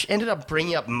pretty much ended up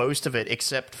bringing up most of it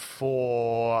except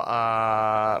for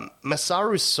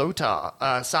Masaru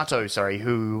Sato,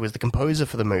 who was the composer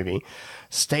for the movie,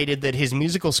 stated that his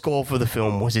musical score for the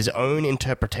film was his own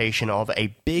interpretation of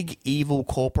a big evil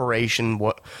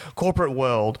corporate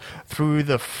world through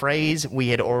the phrase we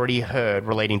had already heard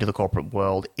relating to the corporate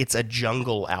world, "It's a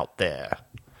jungle out there,"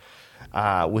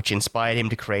 which inspired him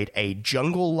to create a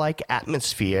jungle-like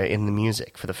atmosphere in the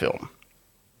music for the film.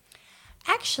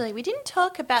 Actually, we didn't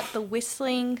talk about the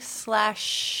whistling /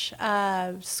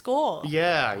 score.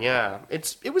 Yeah.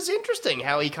 It was interesting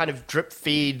how he kind of drip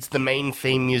feeds the main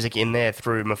theme music in there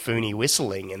through Mifune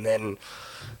whistling, and then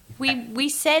we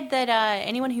said that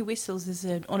anyone who whistles is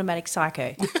an automatic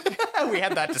psycho. We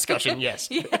had that discussion. Yes.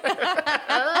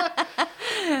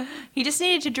 He just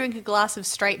needed to drink a glass of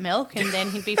straight milk, and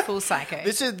then he'd be full psycho.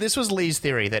 This was Lee's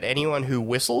theory, that anyone who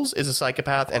whistles is a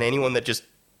psychopath, and anyone that just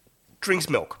drinks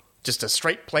milk. Just a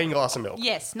straight plain glass of milk.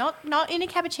 Yes, not in a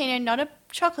cappuccino, not a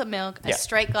chocolate milk, a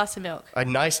straight glass of milk. A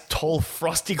nice, tall,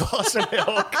 frosty glass of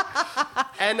milk.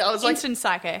 And I was like... Instant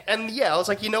psycho. And yeah, I was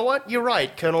like, you know what? You're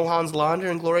right. Colonel Hans Lander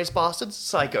in Glorious Bastards,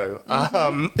 psycho.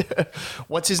 Mm-hmm.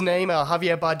 What's his name?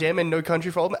 Javier Bardem in No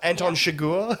Country for Old Men. Anton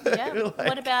Chigurh. Yeah.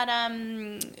 What about...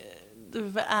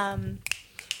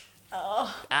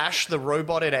 Ash, the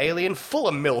robot and alien, full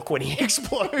of milk when he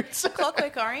explodes.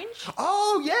 Clockwork Orange?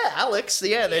 Oh, yeah, Alex.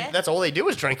 Yeah, that's all they do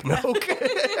is drink milk.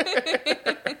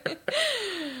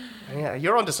 Yeah,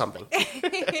 you're onto something.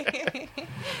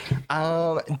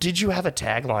 Did you have a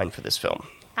tagline for this film?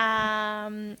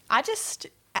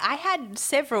 I had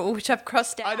several, which I've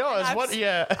crossed out. I know,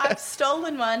 I've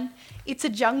stolen one. It's a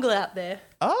jungle out there.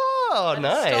 Oh,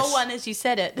 nice. I stole one as you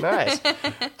said it. Nice.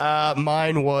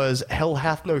 Mine was Hell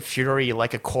Hath No Fury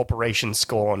Like a Corporation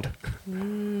Scorned.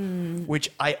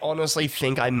 Which I honestly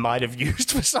think I might have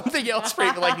used for something else,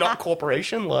 not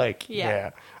corporation.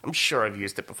 Yeah. I'm sure I've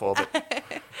used it before, but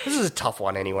this is a tough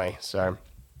one anyway, so...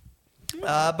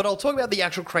 But I'll talk about the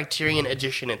actual Criterion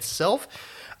edition itself.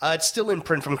 It's still in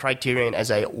print from Criterion as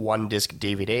a one-disc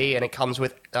DVD, and it comes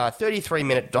with a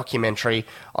 33-minute documentary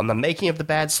on the making of The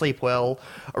Bad Sleep Well,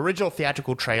 original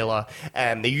theatrical trailer,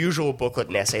 and the usual booklet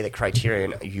and essay that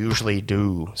Criterion usually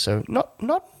do. So not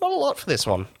a lot for this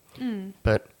one.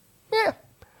 But, yeah,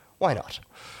 why not?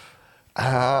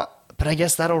 But I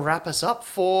guess that'll wrap us up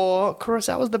for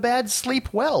Kurosawa's The Bad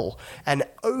Sleep Well, an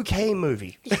okay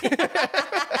movie.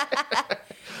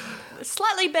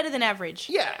 Slightly better than average.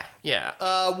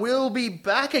 Yeah. We'll be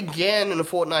back again in a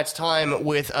fortnight's time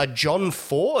with a John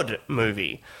Ford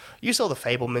movie. You saw The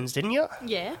Fabelmans, didn't you?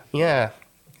 Yeah. Yeah.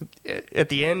 At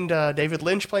the end, David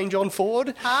Lynch playing John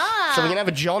Ford. Ah. So we're going to have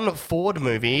a John Ford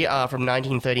movie from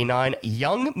 1939,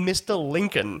 Young Mr.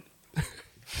 Lincoln,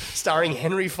 starring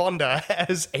Henry Fonda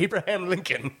as Abraham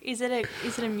Lincoln. Is it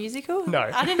a musical? No.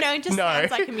 I don't know. It just No.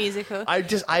 sounds like a musical.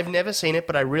 I've never seen it,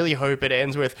 but I really hope it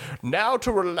ends with, now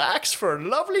to relax for a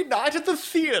lovely night at the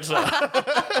theatre.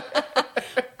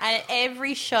 And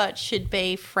every shot should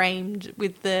be framed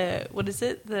with the, what is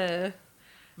it? The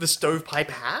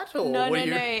stovepipe hat? Or no. what are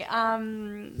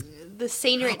you... The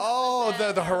scenery. Oh,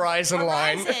 the horizon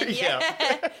line. Horizon,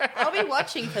 yeah. I'll be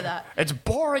watching for that. It's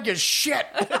boring as shit.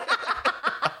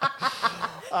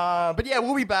 But yeah,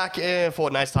 we'll be back in a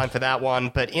fortnight's time for that one.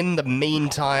 But in the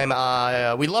meantime,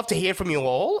 we'd love to hear from you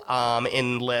all,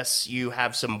 unless you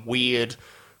have some weird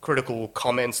critical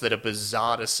comments that are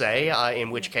bizarre to say,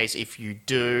 in which case, if you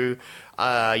do,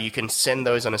 you can send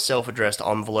those on a self-addressed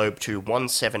envelope to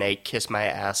 178 Kiss My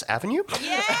Ass Avenue.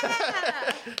 Yeah.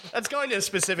 That's going to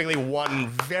specifically one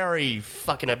very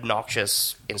fucking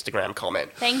obnoxious Instagram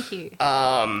comment. Thank you.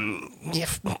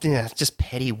 Yeah, just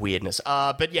petty weirdness.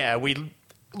 But yeah, we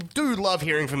do love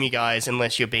hearing from you guys,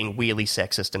 unless you're being weirdly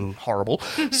sexist and horrible.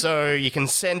 So you can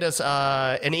send us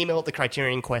an email at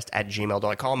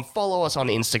thecriterionquest@gmail.com. Follow us on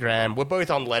Instagram. We're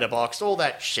both on Letterboxd. All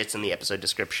that shit's in the episode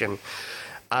description.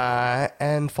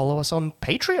 And follow us on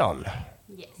Patreon.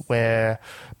 Yes. Where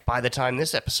by the time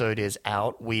this episode is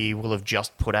out, we will have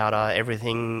just put out our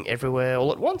Everything Everywhere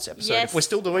All at Once episode. Yes, We're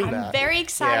still doing I'm that. very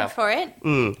excited Yeah. for it.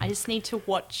 I just need to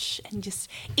watch and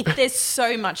there's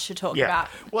so much to talk about.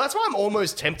 Well, that's why I'm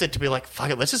almost tempted to be like, fuck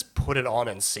it, let's just put it on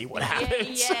and see what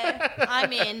happens. Yeah,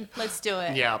 I'm in. Let's do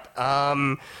it. Yep.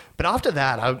 But after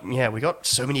that, we got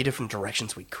so many different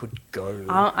directions we could go.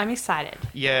 I'm excited.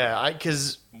 Yeah,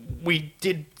 because we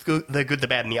did The Good, the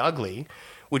Bad, and the Ugly,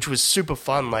 which was super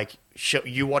fun, like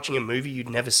you watching a movie you'd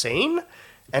never seen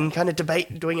and kind of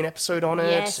debate doing an episode on it,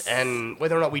 Yes. and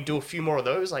whether or not we do a few more of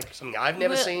those, like something I've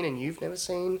never Well- seen and you've never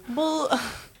seen. Well,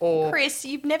 Or Chris,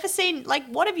 you've never seen,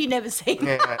 what have you never seen?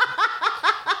 yeah.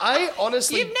 I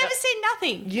honestly... You've never seen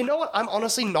nothing. You know what? I'm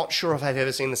honestly not sure if I've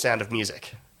ever seen The Sound of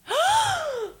Music.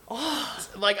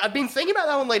 Like, I've been thinking about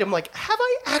that one lately. I'm like, have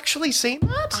I actually seen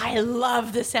that? I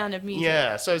love The Sound of Music.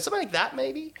 Yeah, so something like that,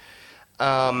 maybe?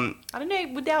 I don't know,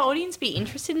 would our audience be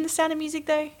interested in The Sound of Music,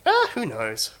 though? Who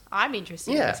knows? I'm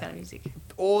interested in Yeah. The Sound of Music.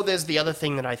 Or there's the other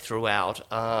thing that I threw out,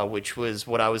 which was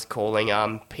what I was calling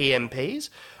PMPs.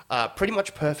 Pretty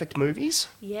Much Perfect Movies.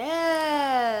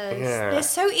 Yes. Yeah. They're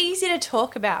so easy to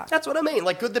talk about. That's what I mean.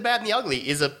 Like, Good, the Bad, and the Ugly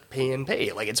is a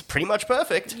PMP. Like, it's pretty much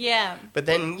perfect. Yeah. But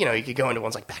then, you could go into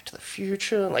ones like Back to the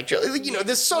Future. Like,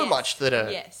 there's so Yes. much that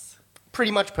are Yes.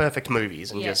 pretty much perfect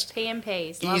movies. And Yes. just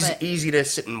PMPs. Love it. easy to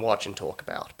sit and watch and talk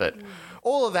about. But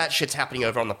all of that shit's happening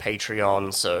over on the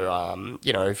Patreon. So,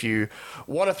 if you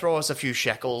want to throw us a few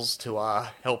shekels to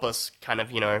help us kind of,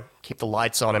 keep the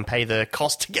lights on and pay the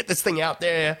cost to get this thing out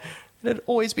there, it'd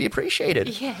always be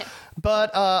appreciated. Yeah.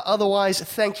 But otherwise,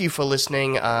 thank you for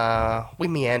listening. We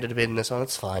meandered a bit in this one.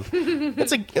 It's fine.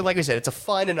 Like we said, it's a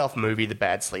fine enough movie, The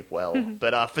Bad Sleep Well.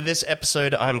 But for this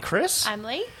episode, I'm Chris. I'm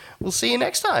Lee. We'll see you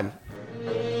next time.